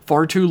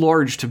 far too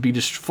large to be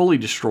fully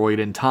destroyed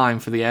in time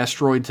for the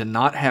asteroid to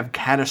not have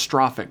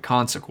catastrophic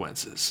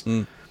consequences.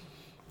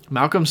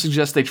 Malcolm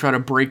suggests they try to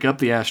break up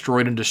the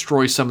asteroid and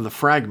destroy some of the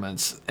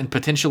fragments, and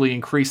potentially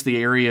increase the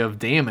area of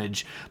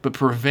damage, but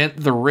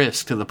prevent the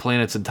risk to the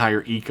planet's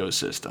entire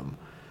ecosystem.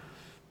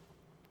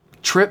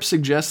 Trip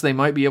suggests they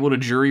might be able to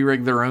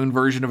jury-rig their own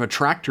version of a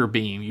tractor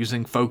beam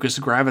using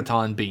focused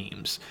graviton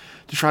beams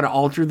to try to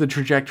alter the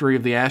trajectory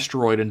of the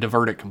asteroid and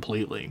divert it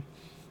completely.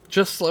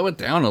 Just slow it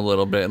down a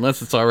little bit,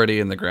 unless it's already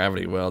in the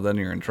gravity well, then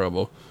you're in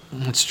trouble.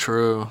 That's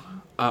true.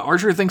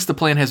 Archer thinks the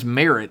plan has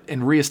merit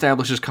and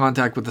reestablishes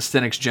contact with the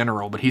Stenix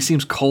general, but he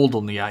seems cold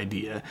on the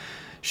idea.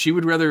 She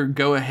would rather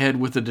go ahead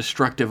with the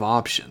destructive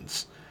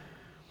options.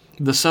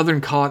 The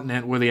southern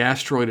continent where the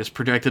asteroid is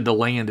projected to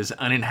land is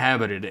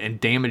uninhabited and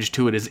damage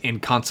to it is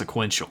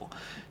inconsequential.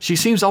 She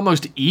seems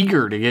almost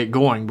eager to get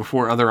going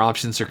before other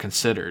options are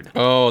considered.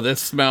 Oh,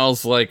 this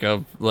smells like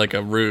a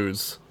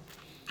ruse.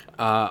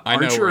 I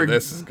know where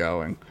this is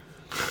going.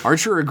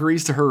 Archer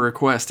agrees to her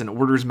request and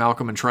orders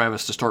Malcolm and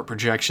Travis to start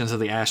projections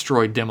of the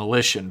asteroid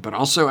demolition, but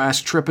also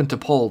asks Trip and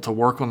T'Pol to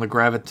work on the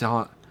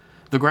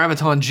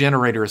graviton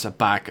generator as a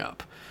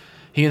backup.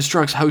 He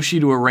instructs Hoshi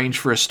to arrange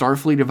for a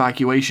Starfleet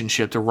evacuation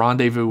ship to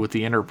rendezvous with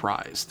the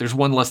Enterprise. There's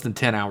one less than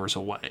 10 hours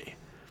away.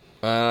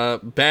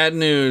 Bad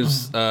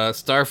news.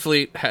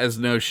 Starfleet has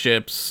no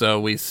ships, so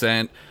we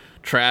sent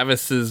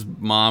Travis's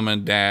mom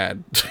and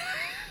dad.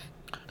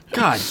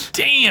 God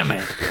damn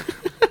it!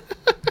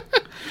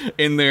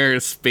 In their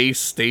space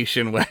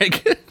station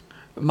wagon.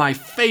 My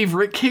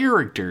favorite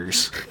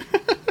characters.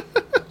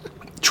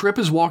 Trip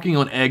is walking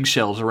on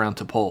eggshells around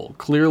T'Pol,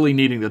 clearly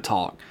needing to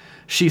talk.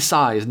 She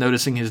sighs,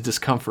 noticing his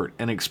discomfort,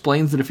 and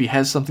explains that if he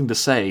has something to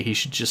say, he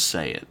should just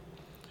say it.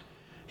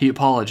 He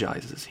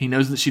apologizes. He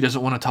knows that she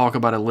doesn't want to talk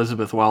about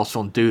Elizabeth whilst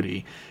on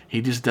duty.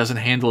 He just doesn't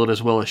handle it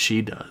as well as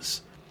she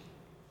does.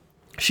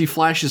 She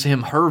flashes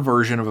him her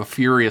version of a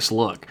furious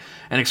look,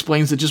 and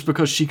explains that just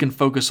because she can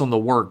focus on the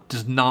work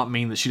does not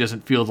mean that she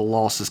doesn't feel the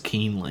loss as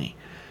keenly.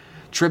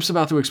 Trip's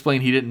about to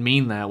explain he didn't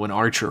mean that when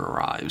Archer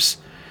arrives.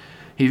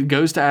 He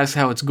goes to ask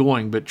how it's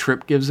going, but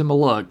Trip gives him a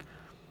look.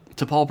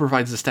 T'Pol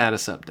provides a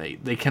status update.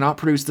 They cannot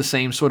produce the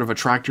same sort of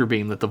attractor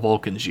beam that the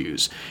Vulcans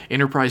use.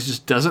 Enterprise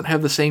just doesn't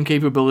have the same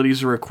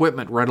capabilities or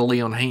equipment readily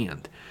on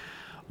hand.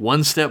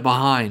 One step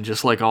behind,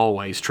 just like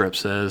always, Trip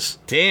says.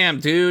 Damn,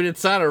 dude,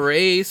 it's not a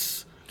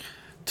race.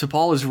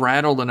 T'Pol is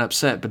rattled and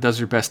upset, but does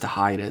her best to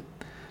hide it.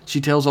 She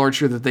tells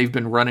Archer that they've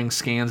been running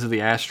scans of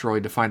the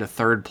asteroid to find a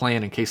third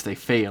plan in case they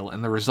fail,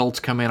 and the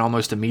results come in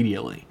almost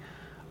immediately.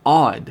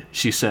 Odd,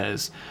 she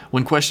says.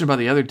 When questioned by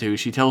the other two,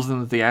 she tells them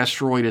that the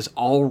asteroid is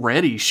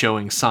already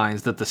showing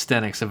signs that the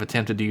Stenix have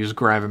attempted to use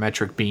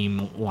gravimetric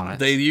beam on it.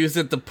 They use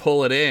it to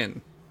pull it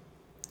in.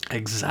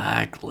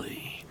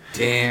 Exactly.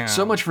 Damn.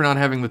 So much for not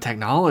having the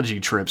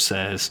technology, Trip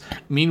says.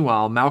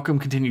 Meanwhile, Malcolm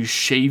continues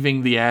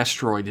shaving the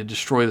asteroid to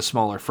destroy the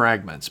smaller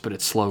fragments, but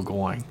it's slow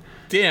going.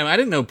 Damn, I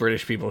didn't know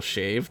British people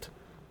shaved.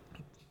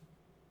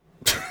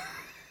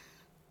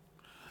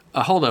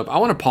 Hold up, I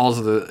want to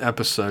pause the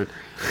episode.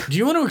 Do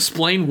you want to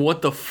explain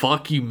what the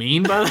fuck you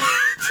mean by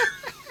that?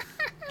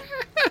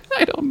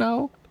 I don't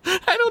know.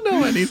 I don't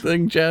know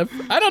anything, Jeff.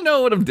 I don't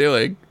know what I'm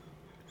doing.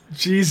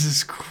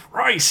 Jesus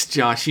Christ,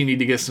 Josh, you need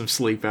to get some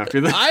sleep after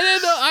that.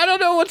 I don't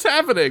know what's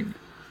happening.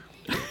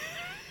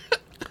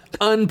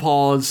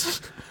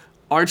 Unpause.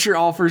 Archer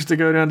offers to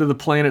go down to the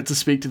planet to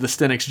speak to the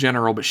Stenix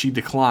general, but she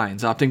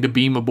declines, opting to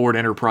beam aboard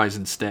Enterprise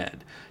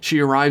instead. She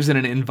arrives in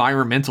an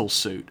environmental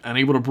suit,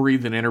 unable to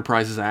breathe in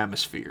Enterprise's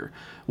atmosphere.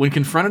 When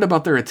confronted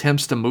about their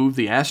attempts to move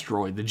the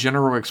asteroid, the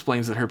general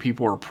explains that her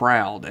people are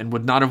proud and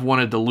would not have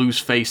wanted to lose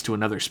face to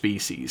another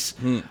species.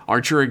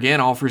 Archer again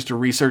offers to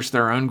research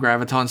their own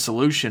graviton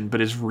solution,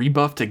 but is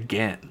rebuffed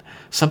again.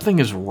 Something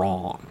is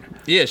wrong.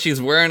 Yeah,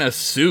 she's wearing a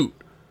suit.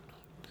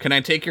 Can I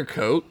take your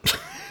coat?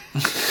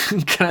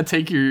 Can I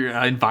take your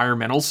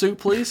environmental suit,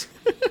 please?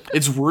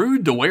 It's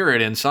rude to wear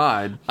it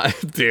inside.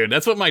 Dude,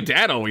 that's what my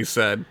dad always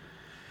said.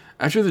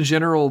 After the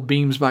general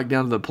beams back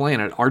down to the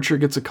planet, Archer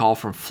gets a call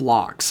from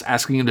Phlox,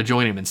 asking him to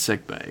join him in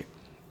sickbay.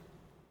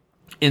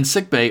 In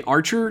sickbay,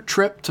 Archer,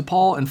 Trip,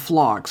 T'Pol, and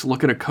Phlox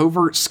look at a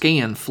covert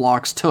scan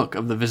Phlox took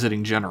of the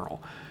visiting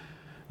general.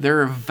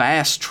 There are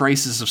vast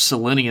traces of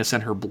Selenius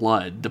in her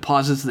blood,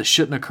 deposits that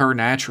shouldn't occur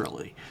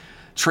naturally.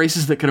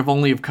 Traces that could have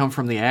only have come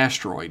from the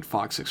asteroid,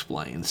 Fox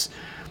explains.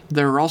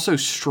 There are also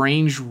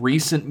strange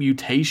recent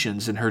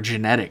mutations in her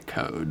genetic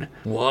code.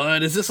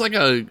 What? Is this like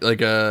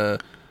a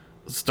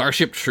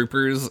Starship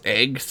Troopers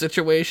egg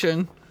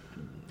situation?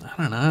 I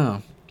don't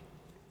know.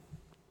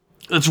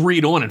 Let's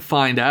read on and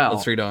find out.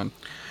 Let's read on.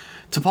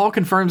 T'Pol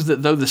confirms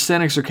that though the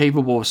Stenix are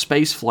capable of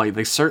spaceflight,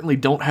 they certainly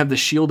don't have the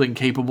shielding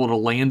capable to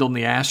land on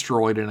the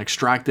asteroid and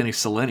extract any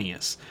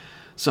Selenius.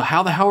 So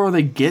how the hell are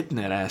they getting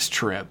it, asked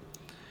Trip.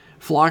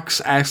 Phlox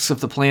asks if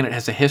the planet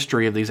has a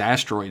history of these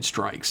asteroid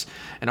strikes,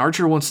 and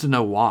Archer wants to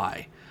know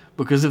why.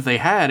 Because if they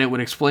had, it would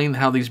explain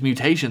how these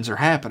mutations are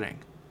happening.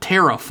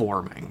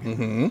 Terraforming.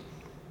 Mm-hmm.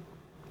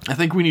 I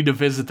think we need to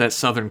visit that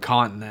southern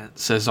continent,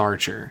 says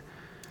Archer.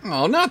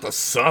 Oh, not the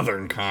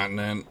southern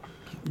continent.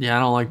 Yeah,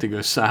 I don't like to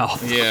go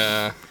south.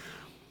 Yeah.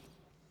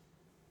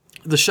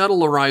 The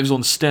shuttle arrives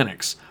on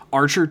Stenix.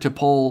 Archer,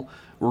 T'Pol,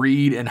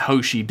 Reed, and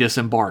Hoshi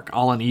disembark,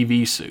 all in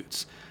EV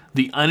suits.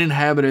 The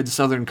uninhabited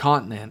southern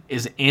continent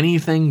is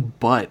anything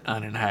but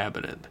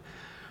uninhabited.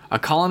 A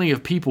colony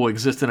of people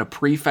exist in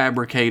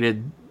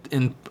prefabricated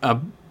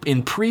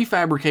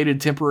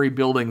temporary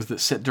buildings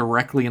that sit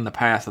directly in the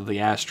path of the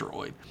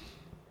asteroid.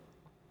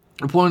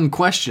 Upon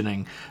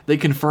questioning, they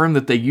confirmed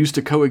that they used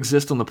to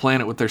coexist on the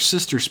planet with their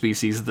sister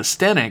species, the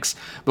Stenix,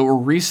 but were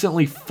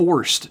recently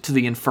forced to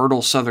the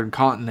infertile southern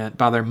continent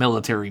by their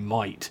military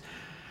might.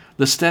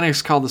 The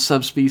Stenix call the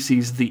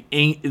subspecies the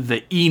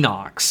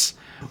Enox,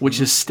 which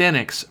is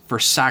Stenix for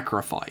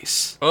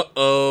sacrifice.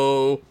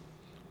 Uh-oh.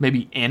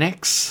 Maybe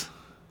Enix?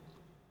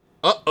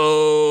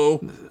 Uh-oh.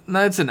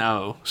 No, it's an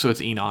O, so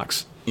it's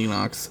Enox.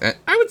 Enox.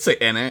 I would say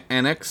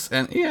Enix.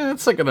 And yeah,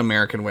 it's like an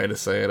American way to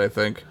say it, I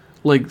think.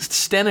 Like,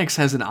 Stenix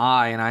has an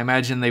I, and I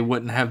imagine they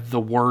wouldn't have the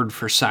word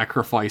for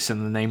sacrifice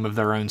in the name of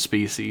their own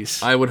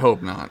species. I would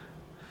hope not.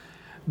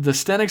 The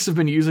Stenix have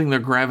been using their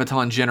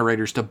graviton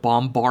generators to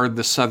bombard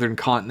the southern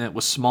continent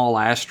with small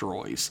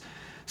asteroids,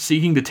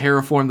 seeking to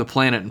terraform the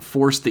planet and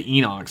force the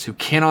Enox, who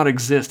cannot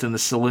exist in the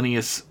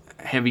selenious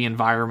heavy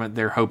environment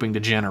they're hoping to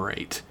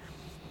generate.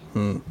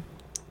 The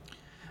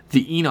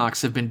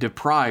Enox have been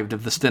deprived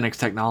of the Stenix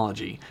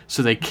technology,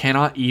 so they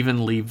cannot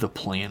even leave the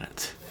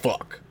planet.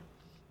 Fuck.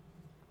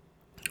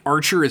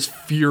 Archer is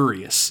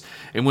furious,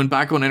 and when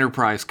back on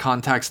Enterprise,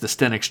 contacts the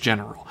Stenix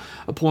general.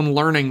 Upon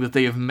learning that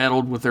they have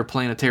meddled with their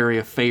planetary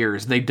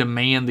affairs, they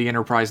demand the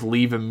Enterprise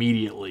leave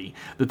immediately,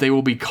 that they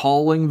will be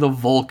calling the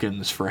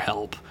Vulcans for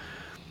help.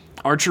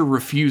 Archer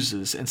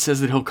refuses and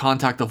says that he'll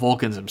contact the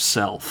Vulcans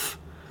himself.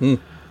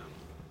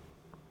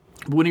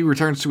 When he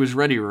returns to his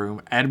ready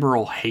room,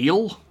 Admiral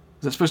Hale?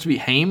 Is that supposed to be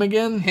Haim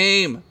again?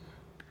 Haim.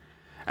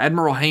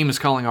 Admiral Haim is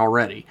calling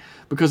already.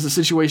 Because the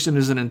situation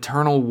is an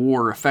internal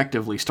war,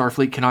 effectively,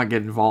 Starfleet cannot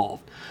get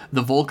involved.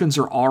 The Vulcans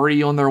are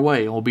already on their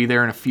way and will be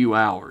there in a few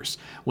hours.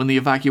 When the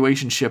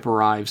evacuation ship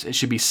arrives, it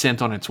should be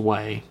sent on its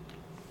way.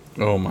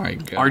 Oh my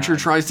god. Archer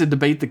tries to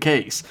debate the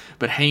case,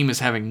 but Haim is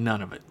having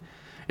none of it.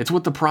 It's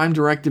what the Prime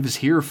Directive is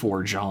here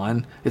for,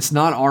 John. It's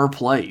not our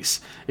place.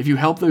 If you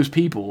help those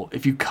people,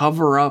 if you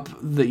cover up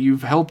that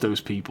you've helped those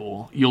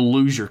people, you'll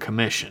lose your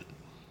commission.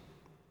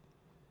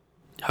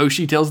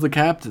 Hoshi tells the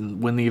captain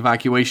when the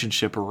evacuation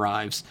ship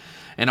arrives,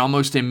 and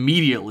almost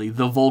immediately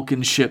the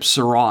Vulcan ship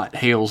Surratt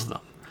hails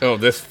them. Oh,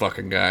 this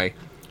fucking guy.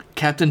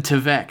 Captain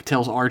Tevek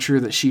tells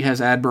Archer that she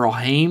has Admiral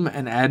Haim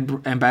and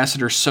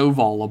Ambassador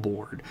Soval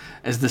aboard,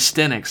 as the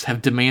Stenix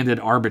have demanded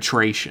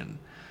arbitration.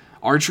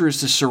 Archer is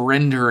to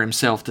surrender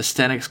himself to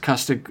Stenix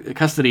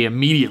custody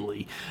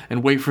immediately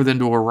and wait for them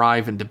to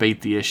arrive and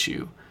debate the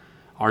issue.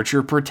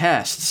 Archer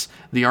protests.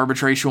 The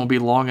arbitration will be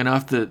long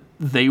enough that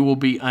they will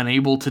be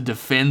unable to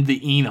defend the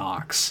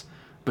Enox,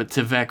 but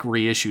Tevek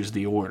reissues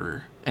the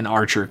order, and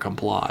Archer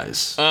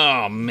complies.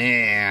 Oh,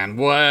 man,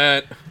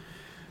 what?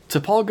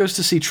 T'Pol goes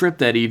to see Trip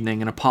that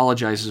evening and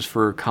apologizes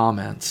for her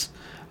comments.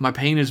 My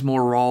pain is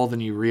more raw than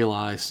you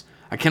realize.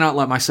 I cannot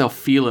let myself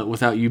feel it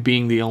without you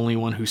being the only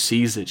one who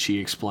sees it, she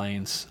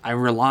explains. I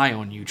rely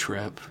on you,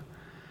 Trip.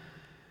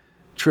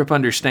 Trip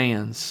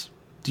understands.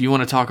 Do you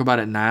want to talk about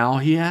it now,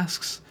 he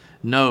asks.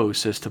 No,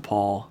 says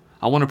T'Pol.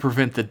 I want to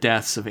prevent the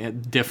deaths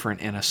of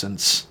different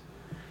innocents.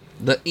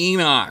 The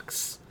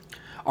Enox.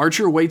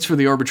 Archer waits for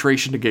the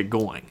arbitration to get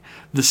going.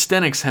 The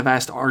Stenix have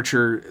asked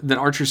Archer that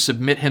Archer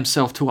submit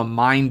himself to a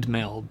mind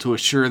meld to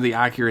assure the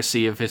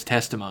accuracy of his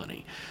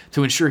testimony,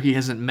 to ensure he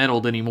hasn't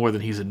meddled any more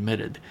than he's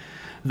admitted.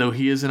 Though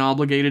he isn't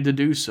obligated to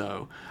do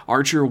so,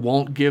 Archer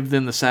won't give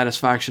them the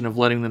satisfaction of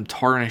letting them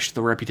tarnish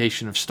the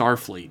reputation of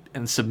Starfleet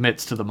and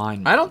submits to the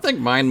mind meld. I don't think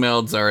mind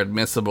melds are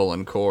admissible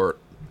in court.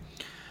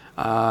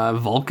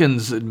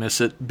 Vulcans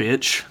admit it,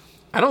 bitch.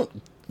 I don't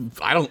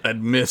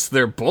admiss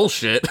their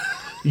bullshit.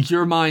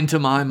 Your mind to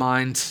my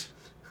mind.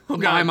 Oh,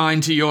 my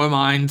mind to your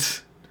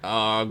mind.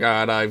 Oh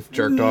god, I've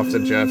jerked off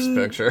to Jeff's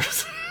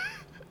pictures.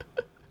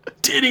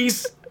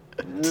 Titties!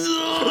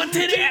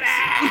 Titties!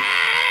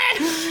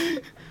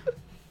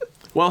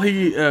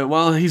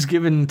 While he's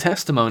given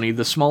testimony,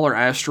 the smaller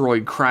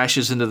asteroid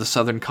crashes into the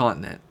southern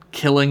continent,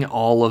 killing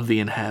all of the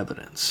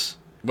inhabitants.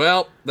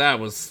 Well, that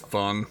was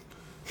fun.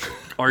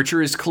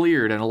 Archer is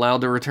cleared and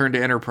allowed to return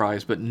to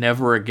Enterprise, but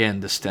never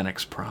again to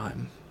Stenix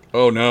Prime.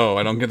 Oh no,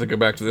 I don't get to go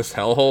back to this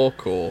hellhole?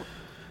 Cool.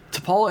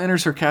 T'Pol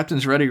enters her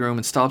captain's ready room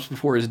and stops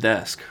before his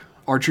desk.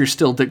 Archer's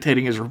still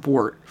dictating his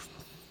report.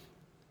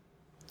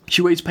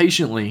 She waits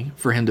patiently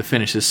for him to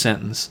finish his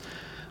sentence.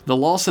 The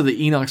loss of the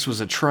Enox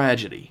was a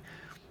tragedy,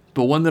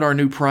 but one that our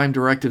new Prime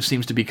Directive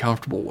seems to be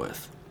comfortable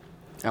with.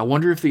 I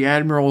wonder if the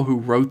Admiral who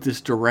wrote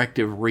this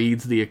directive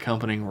reads the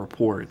accompanying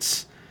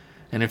reports,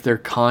 and if their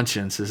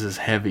conscience is as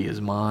heavy as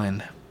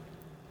mine.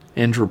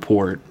 End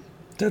report.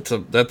 That's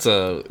a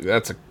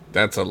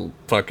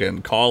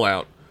fucking call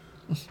out.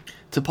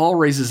 T'Pol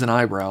raises an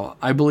eyebrow.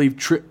 I believe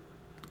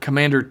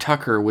Commander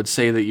Tucker would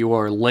say that you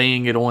are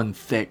laying it on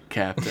thick,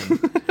 Captain.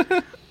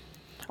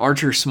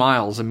 Archer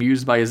smiles,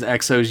 amused by his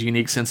XO's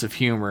unique sense of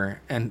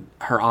humor and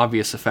her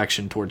obvious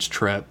affection towards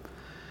Trip.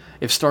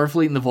 If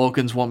Starfleet and the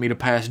Vulcans want me to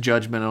pass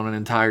judgment on an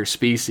entire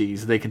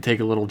species, they can take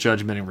a little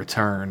judgment in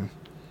return.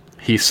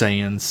 He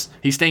stands.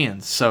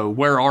 So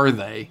where are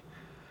they?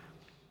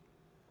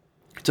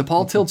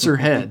 T'Pol tilts her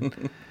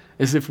head,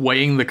 as if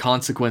weighing the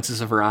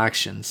consequences of her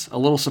actions, a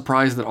little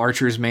surprised that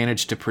Archer's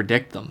managed to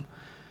predict them.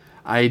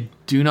 I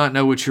do not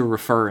know what you're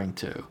referring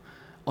to.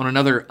 On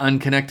another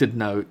unconnected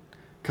note,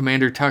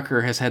 Commander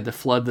Tucker has had to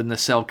flood the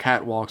nacelle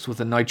catwalks with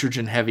a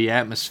nitrogen-heavy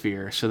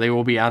atmosphere, so they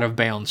will be out of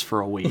bounds for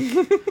a week.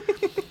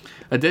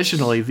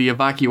 Additionally, the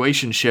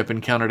evacuation ship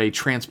encountered a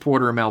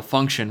transporter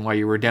malfunction while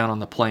you were down on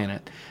the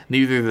planet.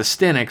 Neither the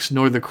Stenix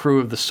nor the crew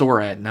of the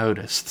Sorat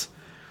noticed.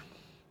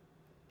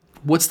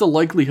 What's the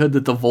likelihood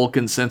that the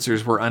Vulcan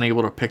sensors were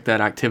unable to pick that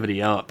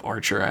activity up?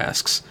 Archer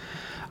asks.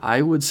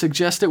 I would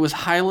suggest it was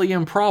highly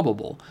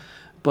improbable,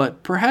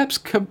 but perhaps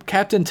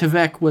Captain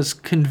Tuvek was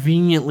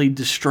conveniently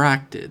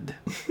distracted,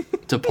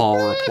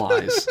 T'Pol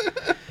replies.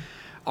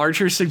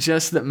 Archer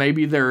suggests that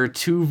maybe there are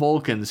 2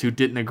 Vulcans who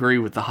didn't agree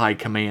with the High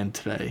Command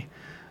today.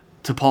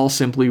 T'Pol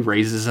simply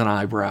raises an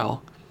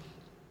eyebrow.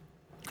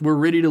 We're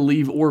ready to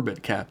leave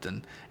orbit,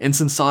 Captain.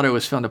 Ensign Sato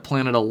has found a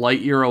planet a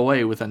light year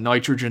away with a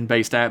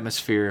nitrogen-based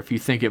atmosphere if you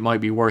think it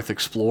might be worth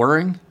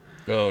exploring.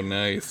 Oh,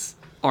 nice.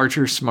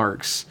 Archer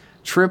smirks.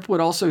 Trip would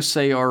also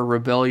say our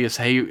rebellious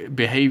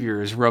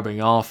behavior is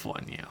rubbing off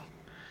on you.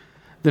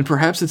 Then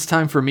perhaps it's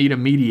time for me to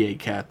mediate,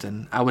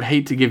 Captain. I would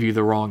hate to give you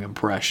the wrong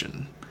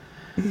impression.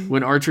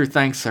 When Archer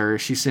thanks her,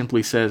 she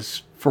simply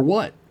says, for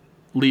what?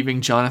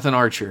 Leaving Jonathan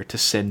Archer to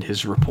send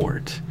his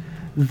report.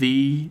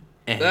 The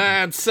end.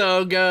 That's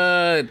so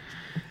good.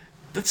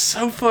 That's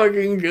so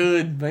fucking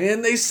good,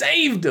 man. They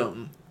saved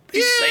him.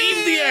 They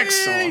saved the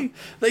Exxon.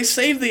 They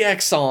saved the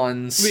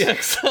Exxons. The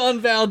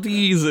Exxon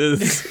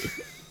Valdezes.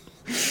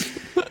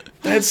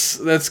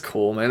 That's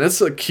cool, man.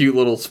 That's a cute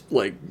little,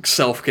 like,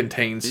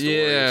 self-contained story.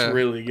 Yeah, it's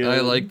really good.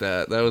 I like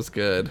that. That was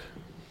good.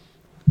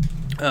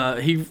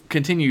 He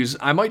continues,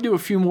 I might do a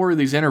few more of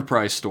these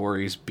Enterprise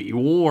stories. Be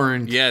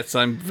warned. Yes,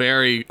 I'm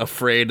very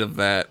afraid of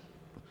that.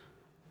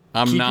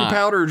 Keep your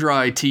powder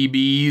dry,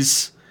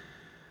 TBs.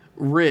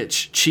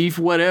 Rich, Chief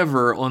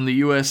Whatever on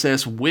the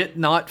USS Wit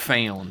Not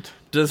Found.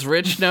 Does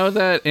Rich know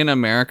that in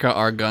America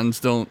our guns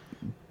don't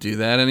do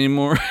that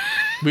anymore?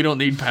 We don't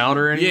need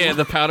powder anymore? Yeah,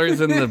 the powder's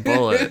in the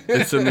bullet.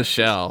 It's in the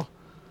shell.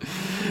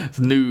 It's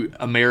new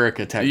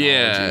America technology.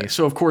 Yeah.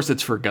 So, of course,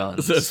 it's for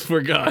guns. It's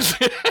for guns.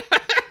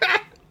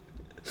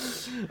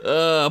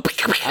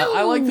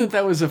 I like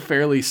that was a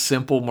fairly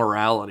simple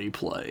morality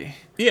play.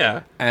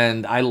 Yeah.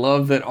 And I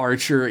love that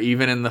Archer,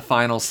 even in the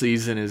final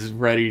season, is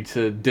ready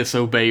to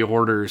disobey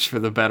orders for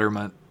the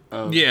betterment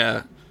of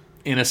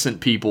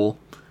innocent people.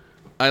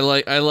 I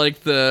like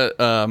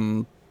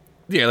the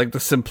like the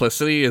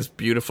simplicity is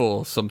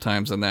beautiful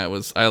sometimes, and I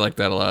like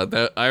that a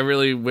lot. I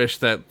really wish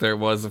that there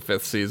was a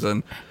 5th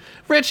season.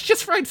 Rich,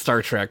 just write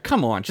Star Trek.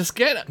 Come on, just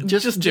do it.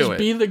 Just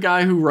be the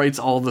guy who writes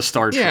all the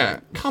Star Trek. Yeah,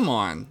 come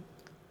on.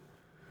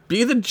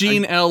 Be the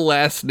Gene L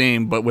last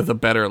name, but with a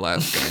better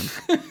last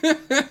name.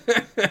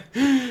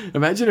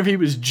 Imagine if he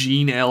was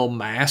Gene L.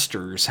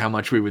 Masters, how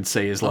much we would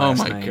say his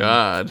last name. Oh my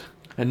god.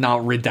 And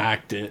not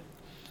redact it.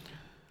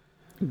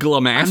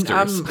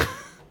 Glamasters.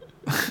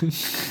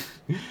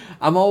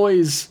 I'm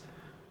always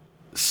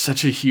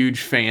such a huge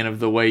fan of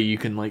the way you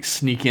can, like,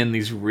 sneak in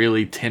these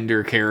really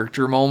tender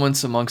character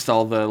moments amongst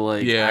all the,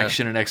 like,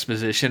 action and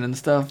exposition and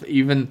stuff,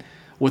 even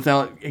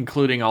without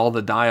including all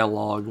the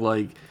dialogue.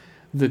 Like,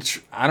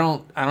 I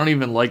don't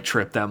even like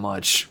Trip that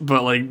much,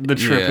 but, like, the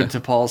Trip and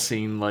T'Pol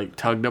scene, like,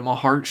 tugged at my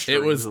heartstrings.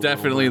 It was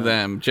definitely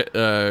them.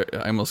 I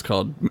almost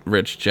called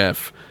Rich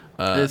Jeff.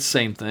 It's the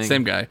same thing.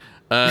 Same guy.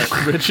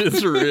 Rich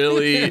is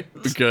really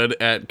good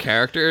at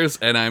characters,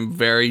 and I'm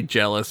very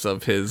jealous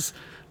of his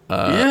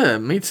yeah,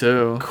 me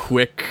too.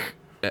 Quick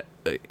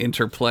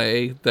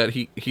interplay that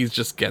he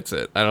just gets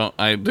it.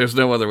 There's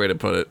no other way to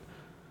put it.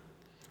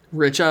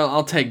 Rich,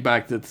 I'll take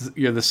back that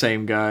you're the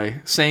same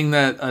guy. Saying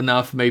that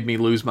enough made me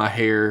lose my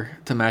hair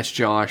to match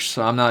Josh,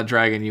 so I'm not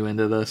dragging you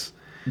into this.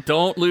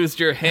 Don't lose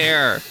your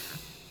hair,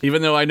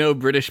 even though I know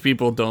British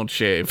people don't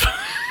shave.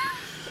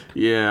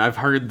 Yeah, I've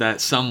heard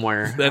that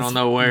somewhere. I don't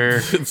know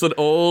where. It's an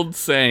old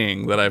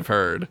saying that I've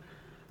heard.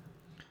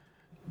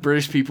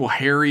 British people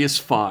hairy as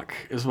fuck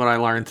is what I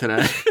learned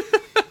today.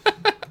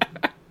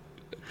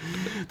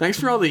 Thanks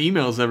for all the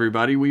emails,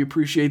 everybody. We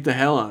appreciate the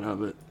hell out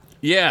of it.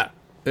 Yeah,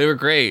 they were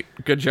great.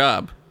 Good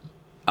job.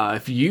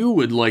 If you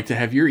would like to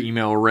have your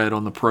email read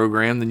on the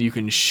program, then you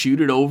can shoot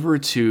it over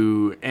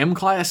to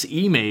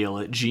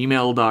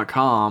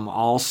mclassemail@gmail.com,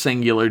 all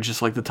singular,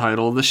 just like the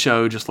title of the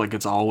show, just like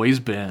it's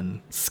always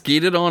been.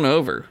 Skeet it on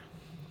over.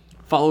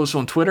 Follow us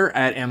on Twitter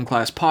at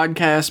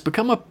mclasspodcast.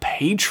 Become a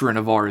patron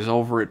of ours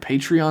over at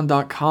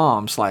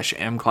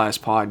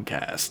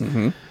patreon.com/mclasspodcast.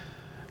 Mm-hmm.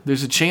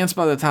 There's a chance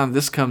by the time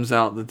this comes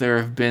out that there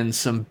have been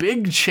some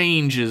big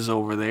changes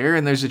over there,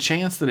 and there's a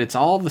chance that it's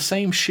all the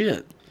same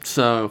shit.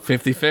 So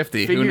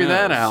 50-50. Figure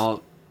that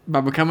out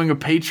by becoming a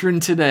patron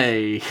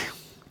today.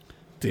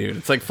 Dude,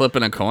 it's like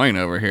flipping a coin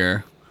over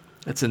here.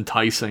 That's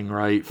enticing,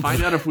 right?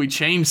 Find out if we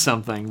change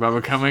something by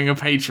becoming a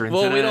patron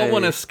today. We don't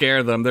want to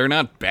scare them. They're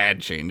not bad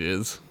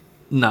changes.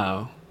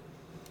 No.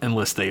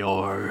 Unless they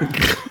are.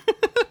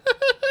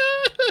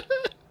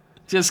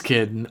 Just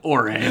kidding.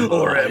 Or am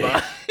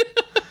I?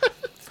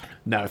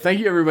 No, thank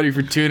you everybody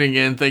for tuning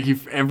in. Thank you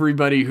for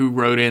everybody who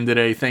wrote in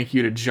today. Thank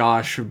you to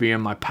Josh for being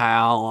my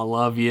pal. I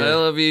love you. I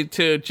love you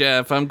too,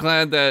 Jeff. I'm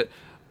glad that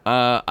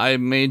I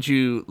made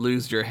you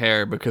lose your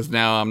hair because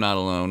now I'm not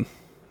alone.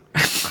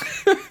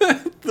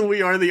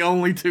 We are the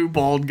only two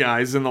bald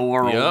guys in the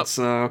world,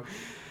 so...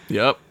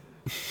 Yep.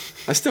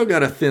 I still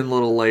got a thin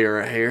little layer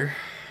of hair.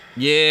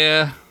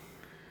 Yeah.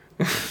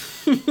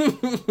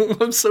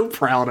 I'm so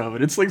proud of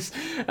it. It's like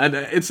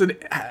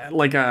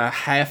like a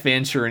half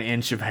inch or an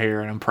inch of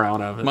hair, and I'm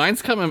proud of it.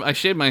 Mine's coming. I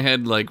shaved my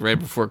head like right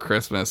before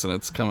Christmas, and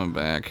it's coming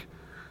back.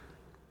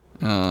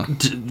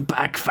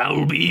 Back,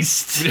 foul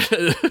beast.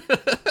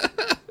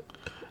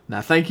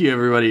 Now, thank you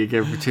everybody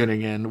again for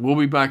tuning in. We'll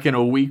be back in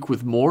a week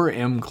with more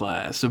M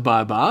Class.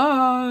 Bye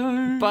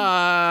bye.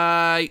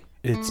 Bye.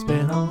 It's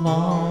been a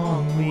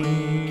long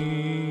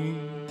week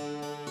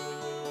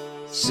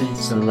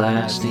since the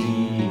last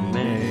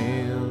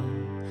email.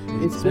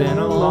 It's been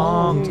a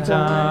long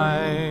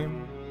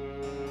time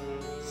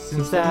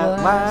since that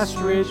last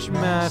Rich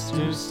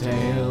Master's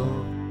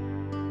tale.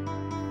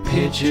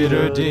 Pitch it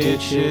or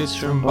ditch it's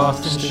from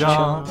Boston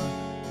Shaw.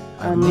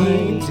 I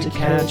need to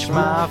catch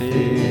my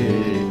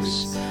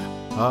fix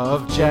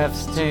of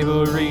Jeff's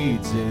table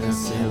reads in a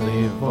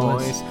silly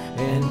voice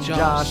and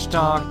Josh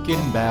talking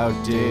about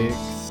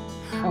dicks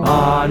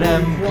on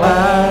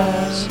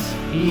M-Class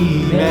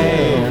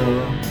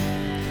email.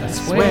 I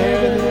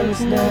swear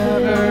there's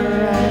never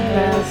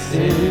an S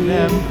in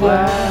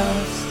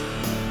M-Class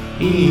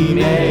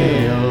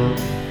email.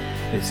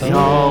 It's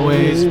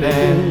always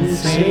been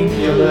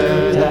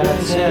singular,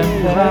 that's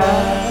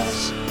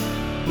M-Class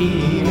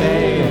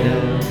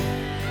email.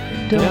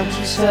 And don't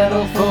you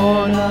settle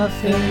for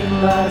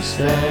nothing less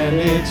than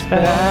it's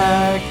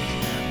back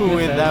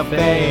without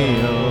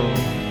fail.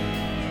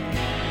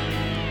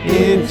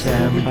 It's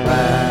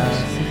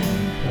M-Class.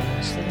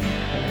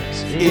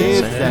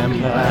 It's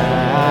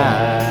M-Class.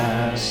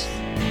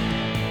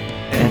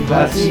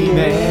 M-Class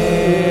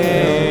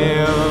email.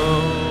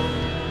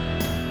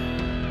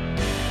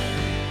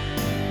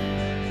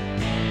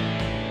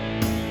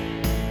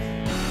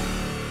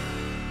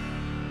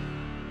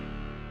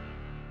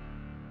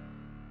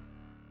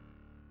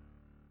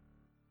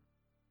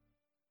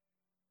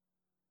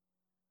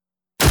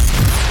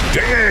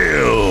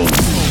 Damn!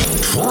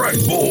 Track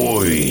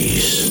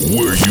Boys!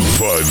 Where you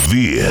find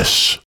this?